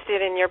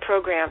interested in your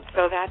program,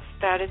 so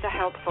that is a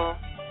helpful.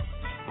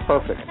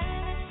 Perfect.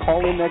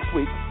 Call in next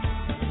week.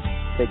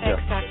 Take care.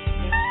 Thanks, Dr.